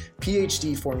inventory,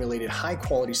 PhD formulated high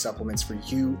quality supplements for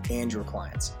you and your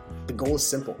clients. The goal is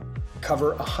simple: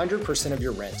 cover 100% of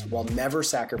your rent while never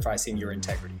sacrificing your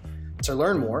integrity. To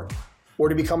learn more, or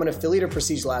to become an affiliate of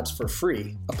Prestige Labs for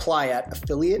free, apply at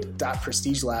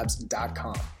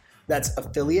affiliate.prestigelabs.com. That's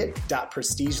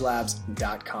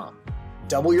affiliate.prestigelabs.com.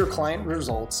 Double your client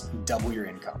results, double your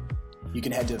income. You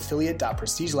can head to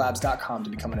affiliate.prestigelabs.com to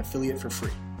become an affiliate for free.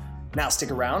 Now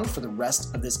stick around for the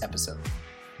rest of this episode.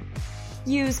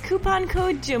 Use coupon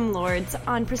code GYMLORDS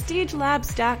on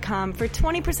prestigelabs.com for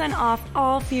 20% off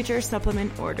all future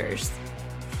supplement orders.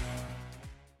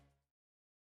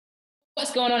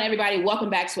 What's going on, everybody? Welcome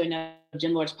back to another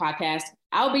Gym Lords podcast.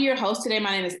 I'll be your host today.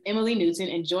 My name is Emily Newton,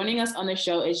 and joining us on the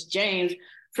show is James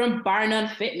from Bar None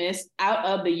Fitness out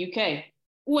of the UK.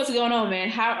 What's going on, man?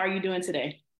 How are you doing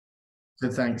today?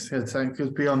 Good, thanks. Good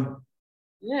to be on.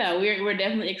 Yeah, we're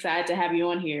definitely excited to have you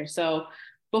on here. So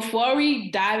before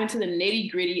we dive into the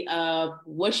nitty-gritty of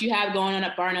what you have going on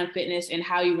at Bar None Fitness and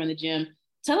how you run the gym,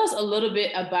 tell us a little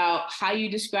bit about how you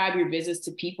describe your business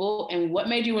to people and what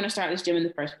made you want to start this gym in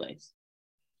the first place.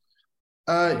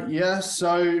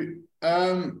 The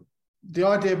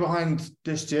idea behind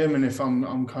this gym, and if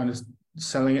I'm kind of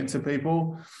selling it to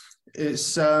people,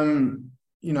 it's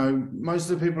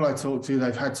most of the people I talk to,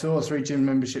 they've had 2 or 3 gym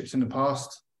memberships in the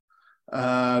past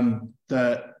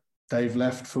that they've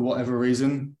left for whatever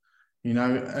reason,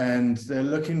 and they're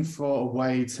looking for a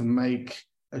way to make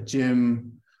a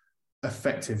gym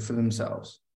effective for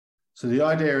themselves. So the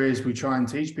idea is we try and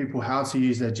teach people how to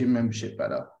use their gym membership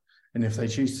better. And if they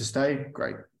choose to stay,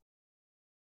 great.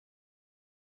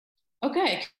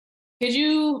 Okay, Could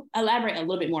you elaborate a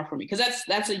little bit more for me? Because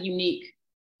that's a unique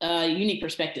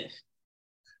perspective.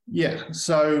 Yeah.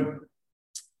 So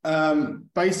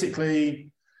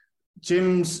basically,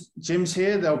 gyms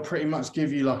here, they'll pretty much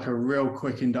give you like a real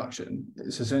quick induction.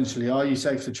 It's essentially, are you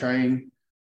safe to train?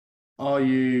 Are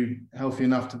you healthy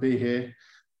enough to be here?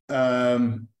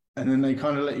 And then they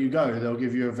kind of let you go. They'll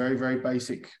give you a very, very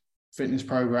basic fitness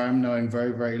program, knowing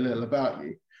very, very little about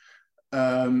you.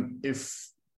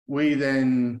 If we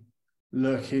then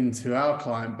look into our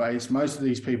client base, most of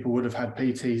these people would have had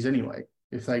PTs anyway.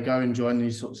 If they go and join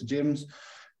these sorts of gyms,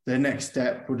 their next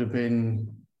step would have been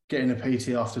getting a PT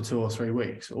after 2 or 3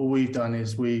 weeks. All we've done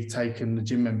is we've taken the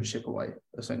gym membership away,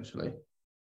 essentially.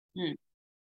 Okay.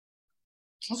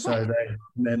 So they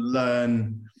then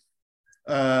learn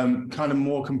kind of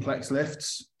more complex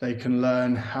lifts. They can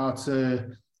learn how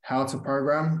to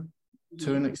program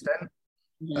to an extent.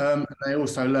 And they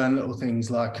also learn little things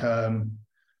like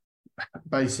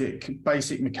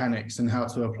basic mechanics and how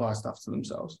to apply stuff to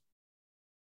themselves.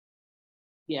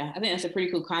 Yeah, I think that's a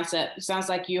pretty cool concept. It sounds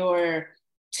like you're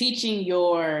teaching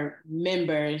your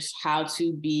members how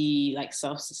to be like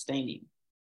self-sustaining.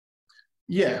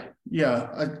 Yeah,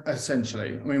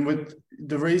 essentially. I mean, with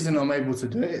the reason I'm able to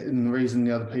do it and the reason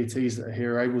the other PTs that are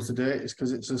here are able to do it is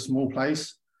because it's a small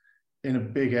place in a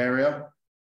big area.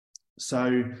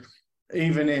 So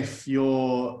even if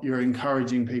you're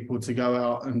encouraging people to go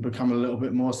out and become a little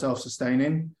bit more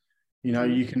self-sustaining, you know,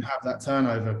 you can have that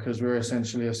turnover because we're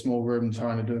essentially a small room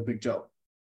trying to do a big job.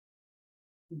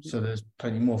 So there's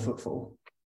plenty more footfall.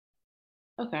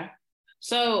 Okay.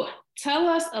 So tell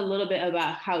us a little bit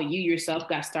about how you yourself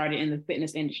got started in the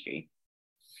fitness industry.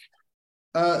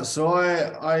 So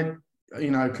I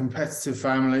competitive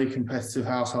family, competitive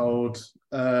household.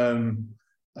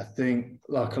 I think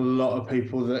like a lot of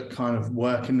people that kind of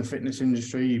work in the fitness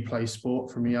industry, you play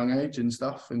sport from a young age and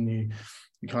stuff, and you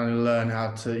kind of learn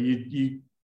how to, you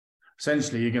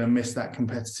essentially you're going to miss that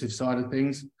competitive side of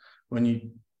things when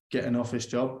you get an office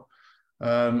job.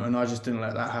 And I just didn't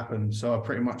let that happen. So I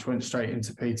pretty much went straight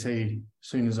into PT as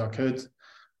soon as I could.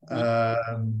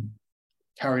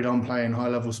 Carried on playing high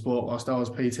level sport whilst I was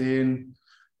PTing,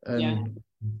 and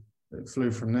it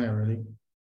flew from there really.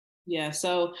 Yeah.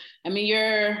 So, I mean,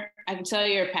 I can tell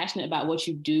you're passionate about what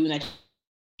you do and that you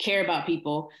care about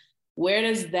people. Where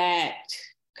does that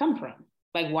come from?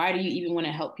 Like, why do you even want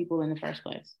to help people in the first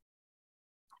place?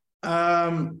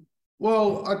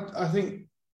 Well, I think,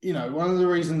 you know, one of the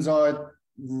reasons I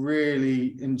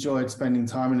really enjoyed spending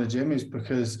time in the gym is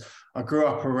because I grew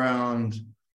up around,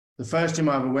 the first gym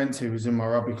I ever went to was in my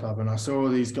rugby club, and I saw all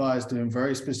these guys doing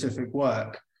very specific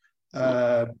work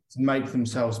to make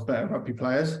themselves better rugby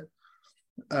players.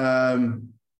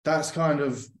 That's kind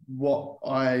of what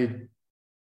I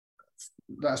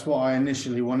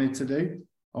initially wanted to do.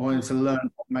 I wanted to learn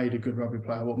what made a good rugby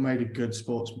player, what made a good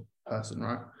sports person,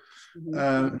 right?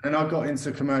 And I got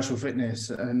into commercial fitness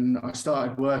and I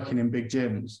started working in big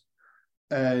gyms,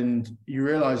 and you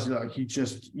realize like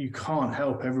you can't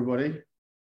help everybody.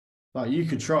 Like you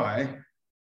could try,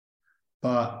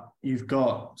 but you've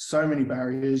got so many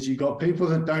barriers. You've got people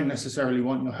that don't necessarily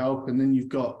want your help, and then you've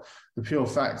got the pure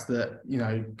fact that, you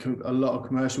know, a lot of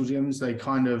commercial gyms, they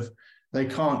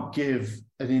can't give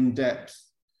an in-depth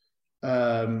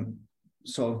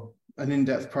sort of an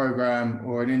in-depth program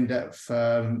or an in-depth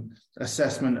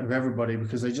assessment of everybody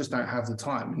because they just don't have the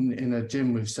time in a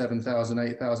gym with 7,000,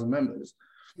 8,000 members.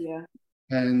 Yeah.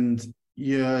 And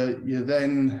you're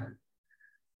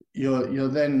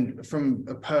then from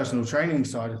a personal training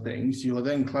side of things, you're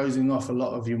then closing off a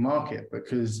lot of your market,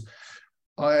 because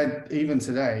even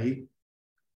today,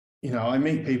 you know, I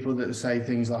meet people that say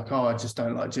things like, oh, I just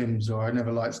don't like gyms, or I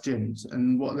never liked gyms.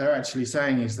 And what they're actually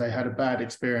saying is they had a bad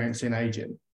experience in a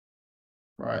gym.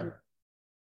 Right.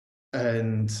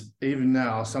 And even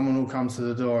now, someone will come to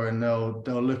the door and they'll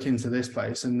look into this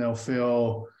place and they'll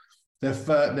feel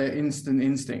their instant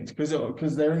instinct,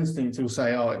 because their instinct will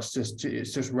say, oh, it's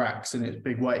just racks and it's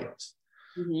big weights.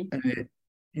 And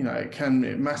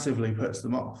it massively puts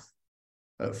them off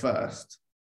at first.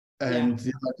 And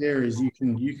the idea is you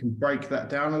can break that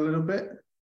down a little bit,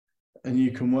 and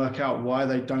you can work out why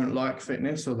they don't like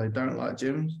fitness or they don't like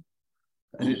gyms.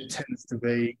 And it tends to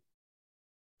be,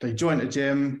 they joined a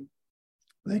gym,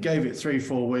 they gave it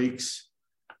 3-4 weeks,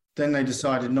 then they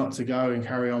decided not to go and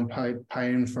carry on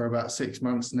paying for about 6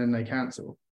 months, and then they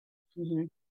cancel.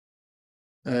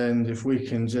 And if we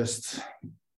can just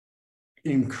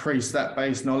increase that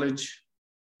base knowledge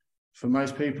for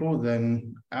most people,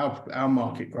 then our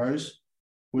market grows.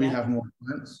 We have more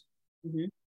clients.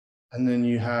 And then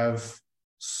you have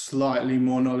slightly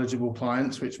more knowledgeable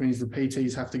clients, which means the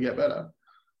PTs have to get better.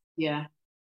 Yeah.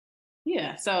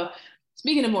 Yeah. So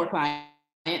speaking of more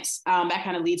clients, that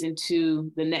kind of leads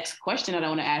into the next question that I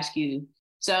want to ask you.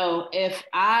 So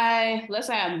let's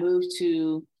say I move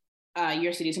to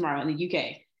your city tomorrow in the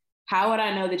UK, how would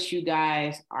I know that you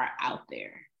guys are out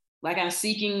there? Like, I'm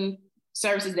seeking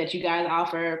services that you guys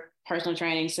offer, personal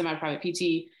training, semi-private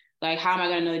PT. Like, how am I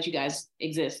going to know that you guys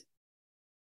exist?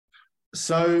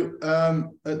 So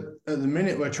at the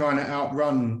minute, we're trying to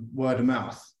outrun word of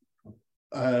mouth.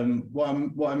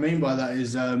 What I mean by that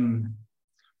is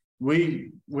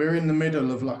we're in the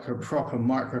middle of like a proper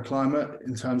microclimate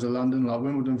in terms of London. Like,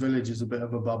 Wimbledon Village is a bit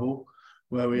of a bubble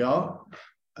where we are.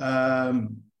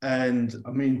 And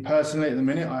I mean, personally, at the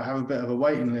minute, I have a bit of a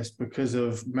waiting list because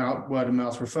of word of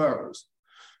mouth referrals.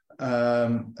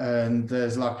 And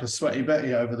there's like a Sweaty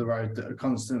Betty over the road that are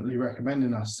constantly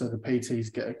recommending us, so the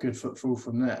PTs get a good footfall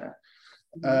from there.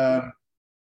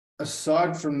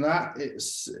 Aside from that,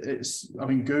 I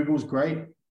mean, Google's great.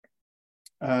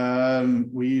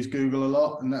 We use Google a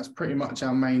lot, and that's pretty much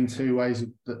our main two ways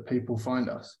that people find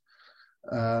us.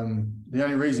 The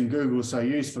only reason Google is so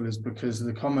useful is because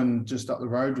the common just up the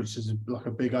road, which is like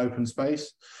a big open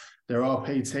space, there are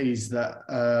PTs that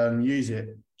use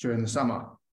it during the summer.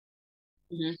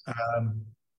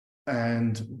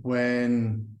 And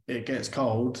when it gets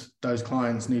cold, those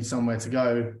clients need somewhere to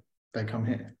go, they come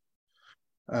here.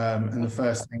 And the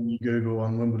first thing you Google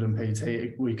on Wimbledon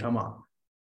PT, we come up.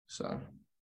 So.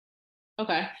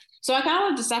 Okay. So I kind of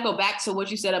wanted to cycle back to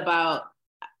what you said about,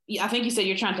 I think you said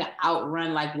you're trying to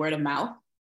outrun like word of mouth.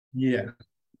 Yeah.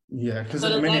 Because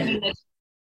at the minute,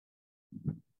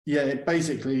 it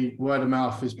basically, word of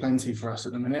mouth is plenty for us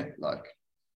at the minute. Like,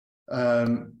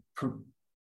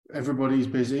 everybody's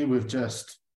busy with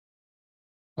just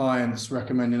clients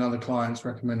recommending other clients.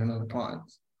 When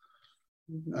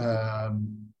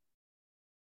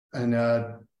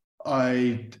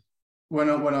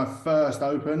I first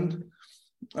opened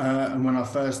and when I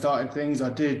first started things, I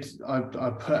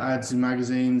put ads in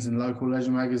magazines and local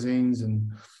leisure magazines,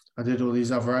 and I did all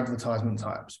these other advertisement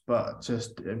types, but I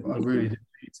really didn't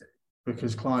need it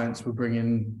because clients were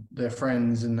bringing their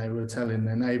friends and they were telling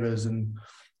their neighbours and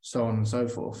so on and so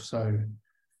forth. So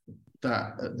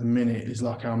that at the minute is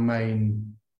like the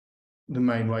main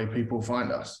way people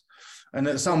find us. And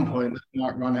at some point that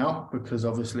might run out because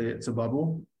obviously it's a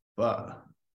bubble, but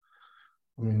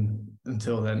I mean,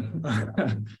 until then,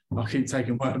 I'll keep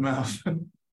taking word of mouth.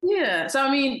 Yeah. So, I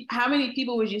mean, how many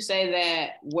people would you say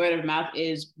that word of mouth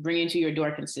is bringing to your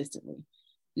door consistently?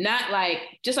 Not like,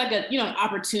 just like a,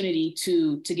 opportunity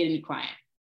to get a new client.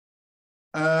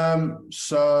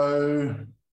 So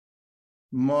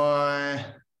I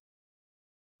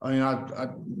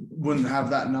wouldn't have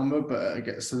that number, but I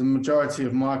guess so the majority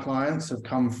of my clients have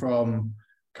come from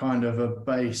kind of a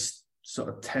base sort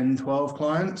of 10, 12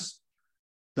 clients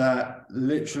that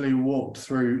literally walked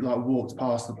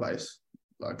past the place.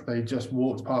 Like, they just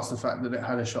walked past the fact that it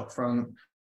had a shop front.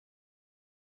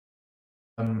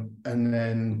 And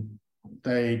then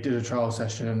they did a trial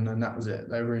session and that was it.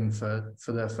 They were in for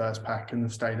their first pack and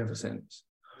have stayed ever since.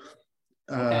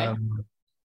 Okay.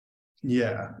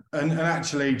 Yeah, and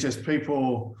actually just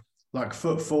people like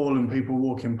footfall and people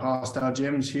walking past our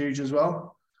gym's huge as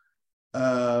well.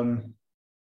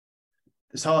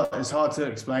 It's hard to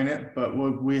explain it, but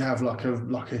we have like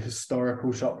a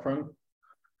historical shop front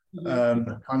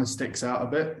that kind of sticks out a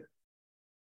bit.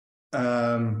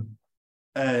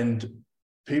 And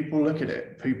people look at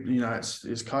it. People,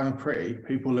 it's kind of pretty.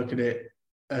 People look at it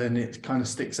and it kind of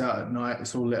sticks out at night.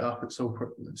 It's all lit up. It's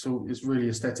really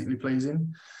aesthetically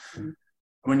pleasing.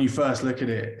 When you first look at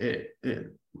it,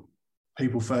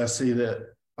 people first see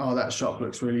that, oh, that shop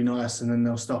looks really nice, and then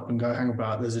they'll stop and go, hang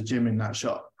about, there's a gym in that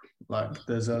shop. Like,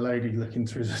 there's a lady looking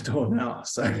through the door now.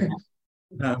 So,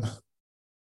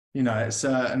 it's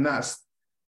and that's.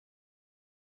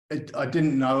 I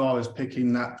didn't know I was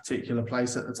picking that particular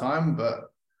place at the time, but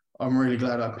I'm really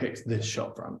glad I picked this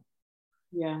shop front.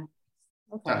 Yeah.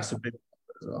 Okay. That's a big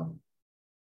as well.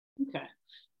 Okay.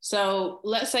 So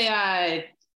let's say I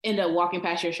end up walking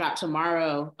past your shop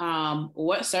tomorrow.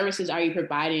 What services are you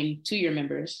providing to your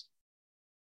members?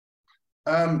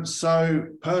 So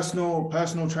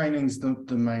personal training's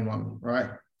the main one,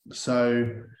 right?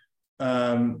 So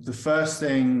the first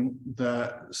thing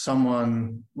that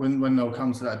someone, when they'll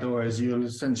come to that door, is you'll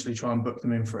essentially try and book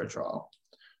them in for a trial.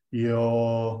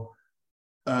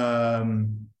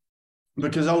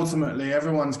 Because ultimately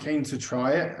everyone's keen to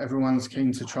try it. Everyone's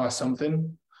keen to try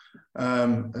something,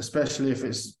 especially if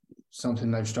it's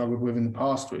something they've struggled with in the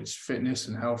past, which fitness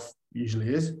and health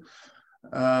usually is.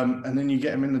 And then you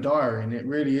get them in the diary, and it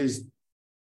really is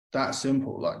that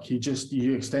simple. Like, you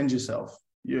extend yourself.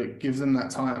 You give them that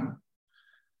time,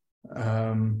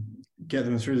 get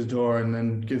them through the door, and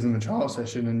then give them a trial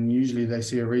session, and usually they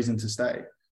see a reason to stay.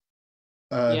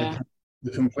 The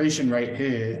completion rate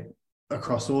here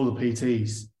across all the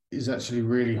PTs is actually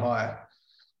really high.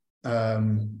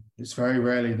 It's very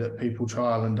rarely that people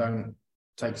trial and don't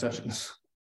take sessions.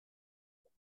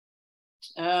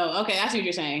 Oh, okay. I see what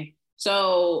you're saying.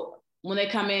 So when they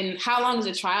come in, how long is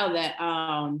the trial that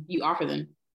you offer them?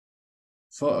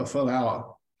 For a full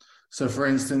hour. So for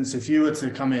instance, if you were to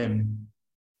come in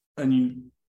and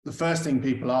the first thing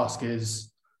people ask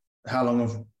is, how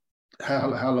long's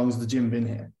the gym been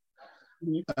here?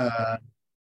 Mm-hmm.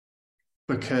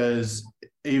 Because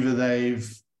either they've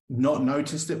not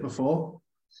noticed it before,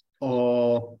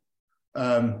 or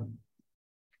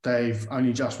they've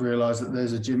only just realized that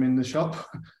there's a gym in the shop.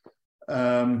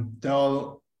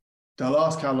 They'll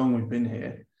ask how long we've been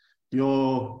here.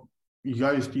 You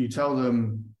tell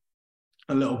them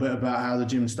a little bit about how the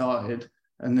gym started,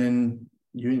 and then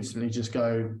you instantly just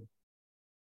go,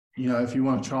 if you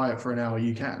want to try it for an hour,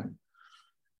 you can.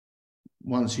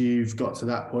 Once you've got to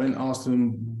that point, ask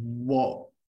them what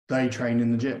they train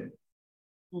in the gym.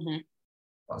 Mm-hmm.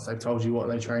 Once they've told you what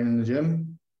they train in the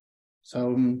gym,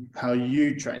 tell them how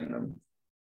you train them,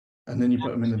 and then you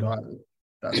put them in the diet.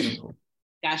 That's simple.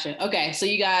 Gotcha. Okay. So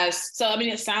you guys,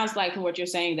 it sounds like from what you're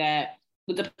saying that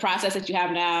with the process that you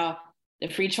have now, the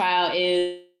free trial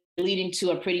is leading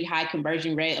to a pretty high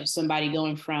conversion rate of somebody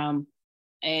going from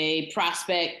a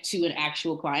prospect to an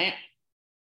actual client.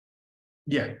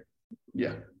 Yeah,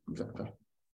 exactly.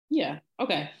 Yeah.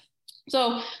 Okay.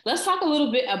 So let's talk a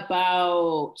little bit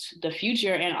about the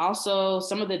future and also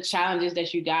some of the challenges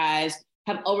that you guys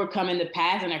have overcome in the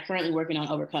past and are currently working on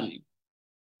overcoming.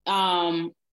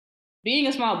 Being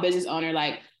a small business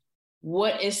owner,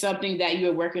 what is something that you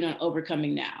are working on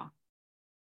overcoming now?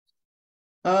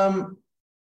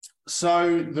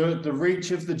 So the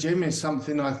reach of the gym is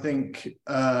something I think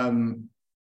I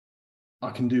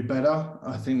can do better.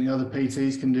 I think the other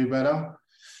PTs can do better.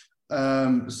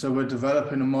 So we're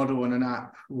developing a model and an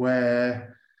app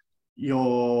where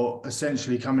you're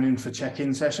essentially coming in for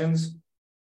check-in sessions,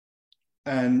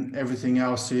 and everything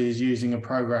else is using a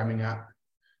programming app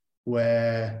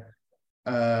where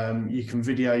you can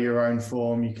video your own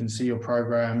form, you can see your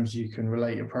programs, you can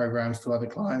relate your programs to other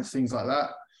clients, things like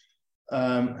that.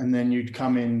 And then you'd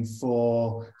come in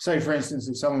for, say, for instance,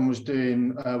 if someone was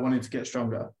wanting to get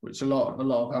stronger, which a lot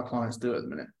of our clients do at the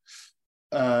minute,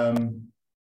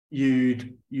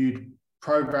 you'd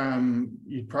program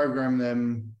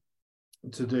them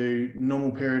to do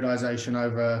normal periodization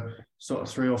over sort of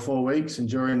 3 or 4 weeks, and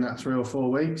during that 3 or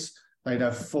 4 weeks, they'd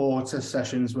have 4 test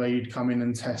sessions where you'd come in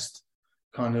and test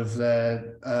kind of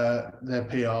their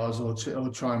PRs or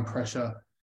try and pressure,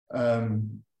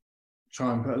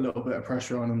 try and put a little bit of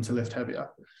pressure on them to lift heavier.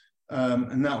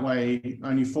 And that way,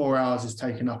 only 4 hours is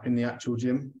taken up in the actual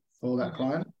gym for that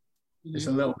client. Mm-hmm. It's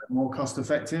a little bit more cost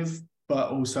effective,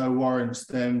 but also warrants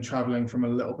them traveling from a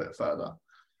little bit further.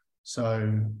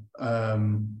 So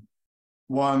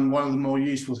one of the more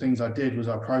useful things I did was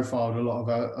I profiled a lot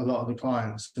of the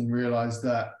clients and realized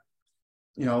that,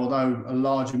 although a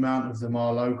large amount of them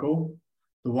are local,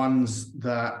 the ones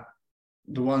that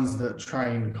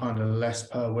train kind of less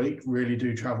per week really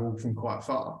do travel from quite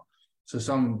far. So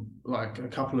some, like a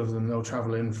couple of them, they'll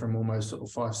travel in from almost sort of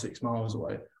 5-6 miles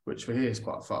away, which for here is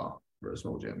quite far for a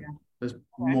small gym. Yeah. There's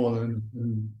more than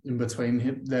in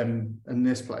between them and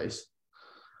this place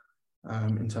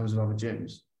in terms of other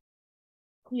gyms.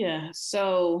 Yeah.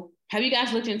 So have you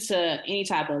guys looked into any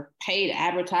type of paid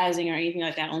advertising or anything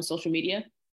like that on social media?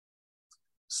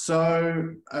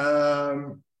 So,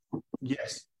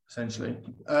 yes, essentially.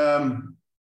 I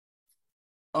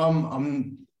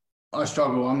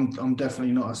struggle. I'm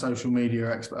definitely not a social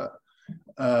media expert.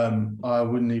 I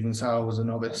wouldn't even say I was a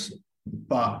novice,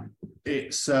 but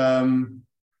it's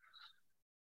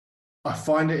I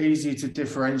find it easy to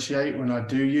differentiate when I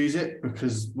do use it,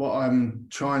 because what I'm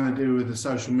trying to do with the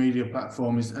social media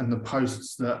platform and the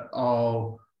posts that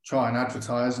I'll try and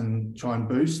advertise and try and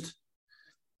boost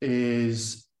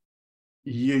is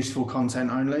useful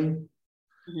content only.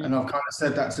 Mm-hmm. And I've kind of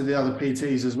said that to the other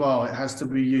PTs as well. It has to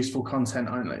be useful content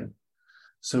only.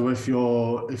 So if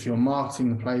you're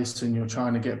marketing the place and you're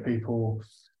trying to get people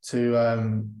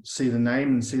to see the name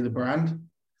and see the brand,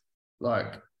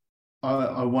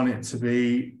 I want it to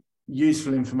be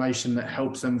useful information that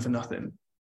helps them for nothing,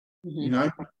 mm-hmm.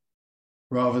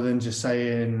 Rather than just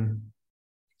saying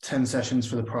 10 sessions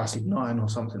for the price of 9 or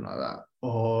something like that,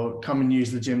 or come and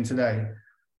use the gym today.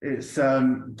 It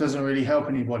doesn't really help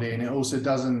anybody. And it also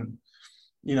doesn't,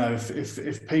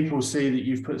 if people see that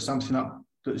you've put something up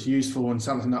that's useful and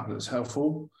something up that's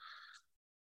helpful,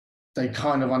 they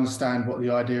kind of understand what the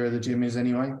idea of the gym is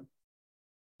anyway.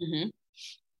 Mm-hmm.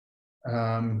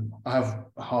 I have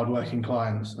hardworking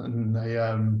clients, and they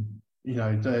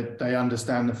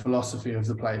understand the philosophy of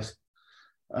the place.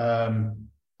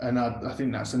 And I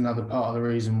think that's another part of the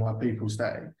reason why people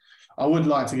stay. I would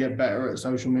like to get better at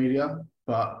social media,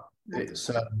 but it's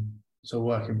a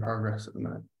work in progress at the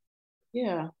minute.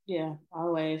 Yeah,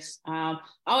 always a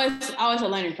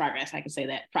learning progress. I can say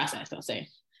that process. I'll say.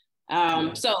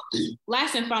 So,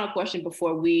 last and final question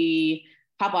before we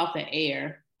hop off the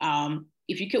air.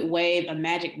 If you could wave a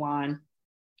magic wand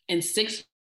and 6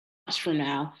 months from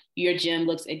now, your gym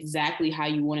looks exactly how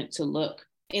you want it to look,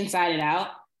 inside and out.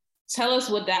 Tell us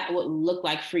what that would look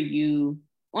like for you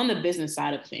on the business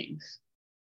side of things.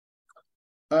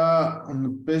 On the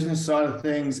business side of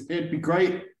things, it'd be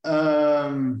great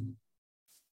to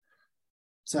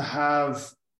have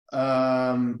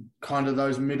kind of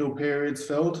those middle periods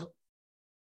filled.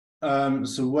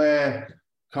 So where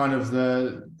kind of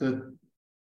the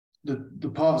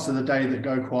parts of the day that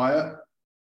go quiet,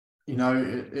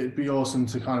 it'd be awesome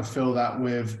to kind of fill that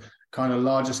with kind of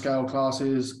larger scale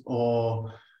classes,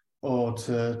 or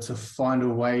to find a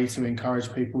way to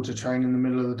encourage people to train in the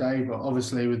middle of the day. But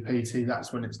obviously with PT,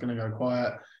 that's when it's going to go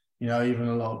quiet. Even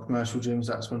a lot of commercial gyms,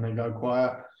 that's when they go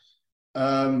quiet.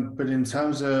 But in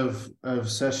terms of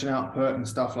session output and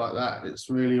stuff like that, it's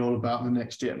really all about the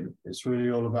next gym. It's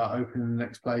really all about opening the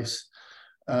next place,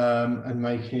 and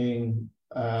making,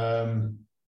 having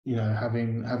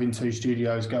 2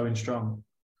 studios going strong.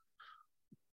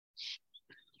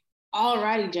 All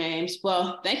righty, James.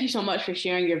 Well, thank you so much for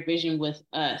sharing your vision with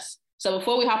us. So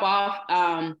before we hop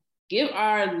off, give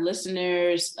our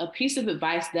listeners a piece of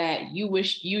advice that you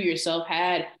wish you yourself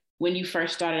had when you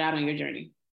first started out on your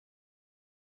journey.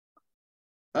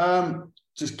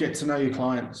 Just get to know your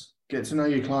clients. Get to know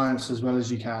your clients as well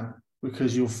as you can,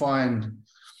 because you'll find,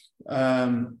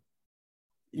 when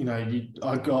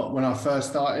I first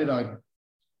started, I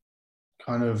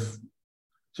kind of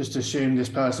just assumed this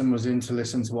person was in to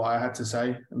listen to what I had to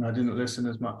say, and I didn't listen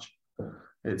as much.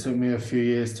 It took me a few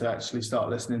years to actually start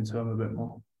listening to them a bit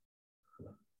more.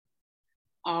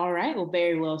 All right. Well,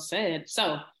 very well said.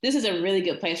 So this is a really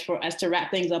good place for us to wrap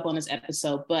things up on this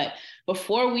episode. But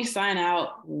before we sign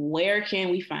out, where can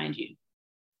we find you?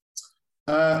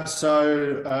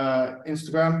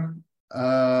 Instagram,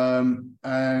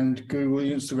 and Google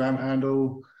Instagram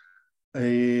handle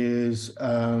is,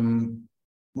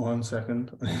 1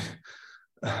 second.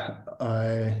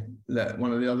 I let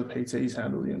one of the other PTs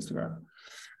handle the Instagram.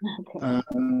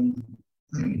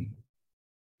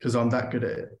 Because I'm that good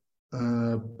at it.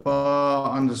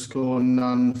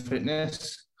 bar_none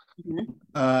fitness.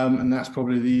 Mm-hmm. And that's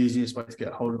probably the easiest way to get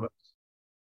a hold of us.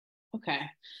 Okay.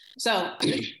 So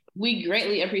we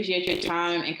greatly appreciate your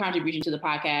time and contribution to the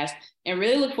podcast, and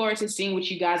really look forward to seeing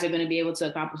what you guys are going to be able to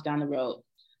accomplish down the road.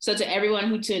 So to everyone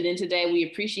who tuned in today,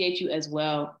 we appreciate you as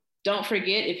well. Don't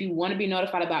forget, if you want to be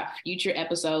notified about future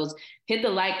episodes, hit the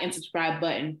like and subscribe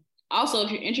button. Also,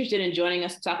 if you're interested in joining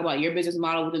us to talk about your business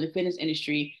model within the fitness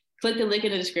industry, click the link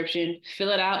in the description, fill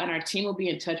it out, and our team will be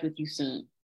in touch with you soon.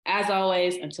 As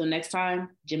always, until next time,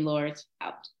 Gym Lords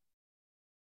out.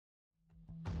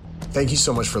 Thank you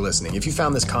so much for listening. If you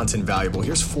found this content valuable,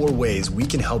 here's 4 ways we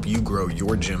can help you grow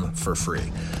your gym for free.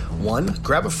 1,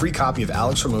 grab a free copy of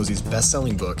Alex Hormozi's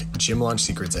best-selling book, Gym Launch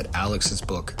Secrets, at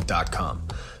alexsbook.com.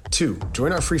 2,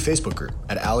 join our free Facebook group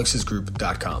at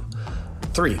alexsgroup.com.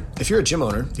 3, if you're a gym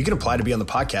owner, you can apply to be on the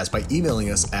podcast by emailing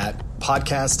us at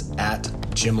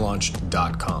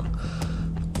podcast@gymlaunch.com.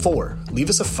 4, leave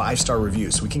us a 5-star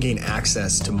review so we can gain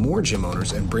access to more gym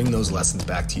owners and bring those lessons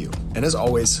back to you. And as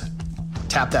always,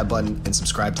 tap that button and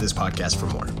subscribe to this podcast for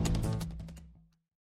more.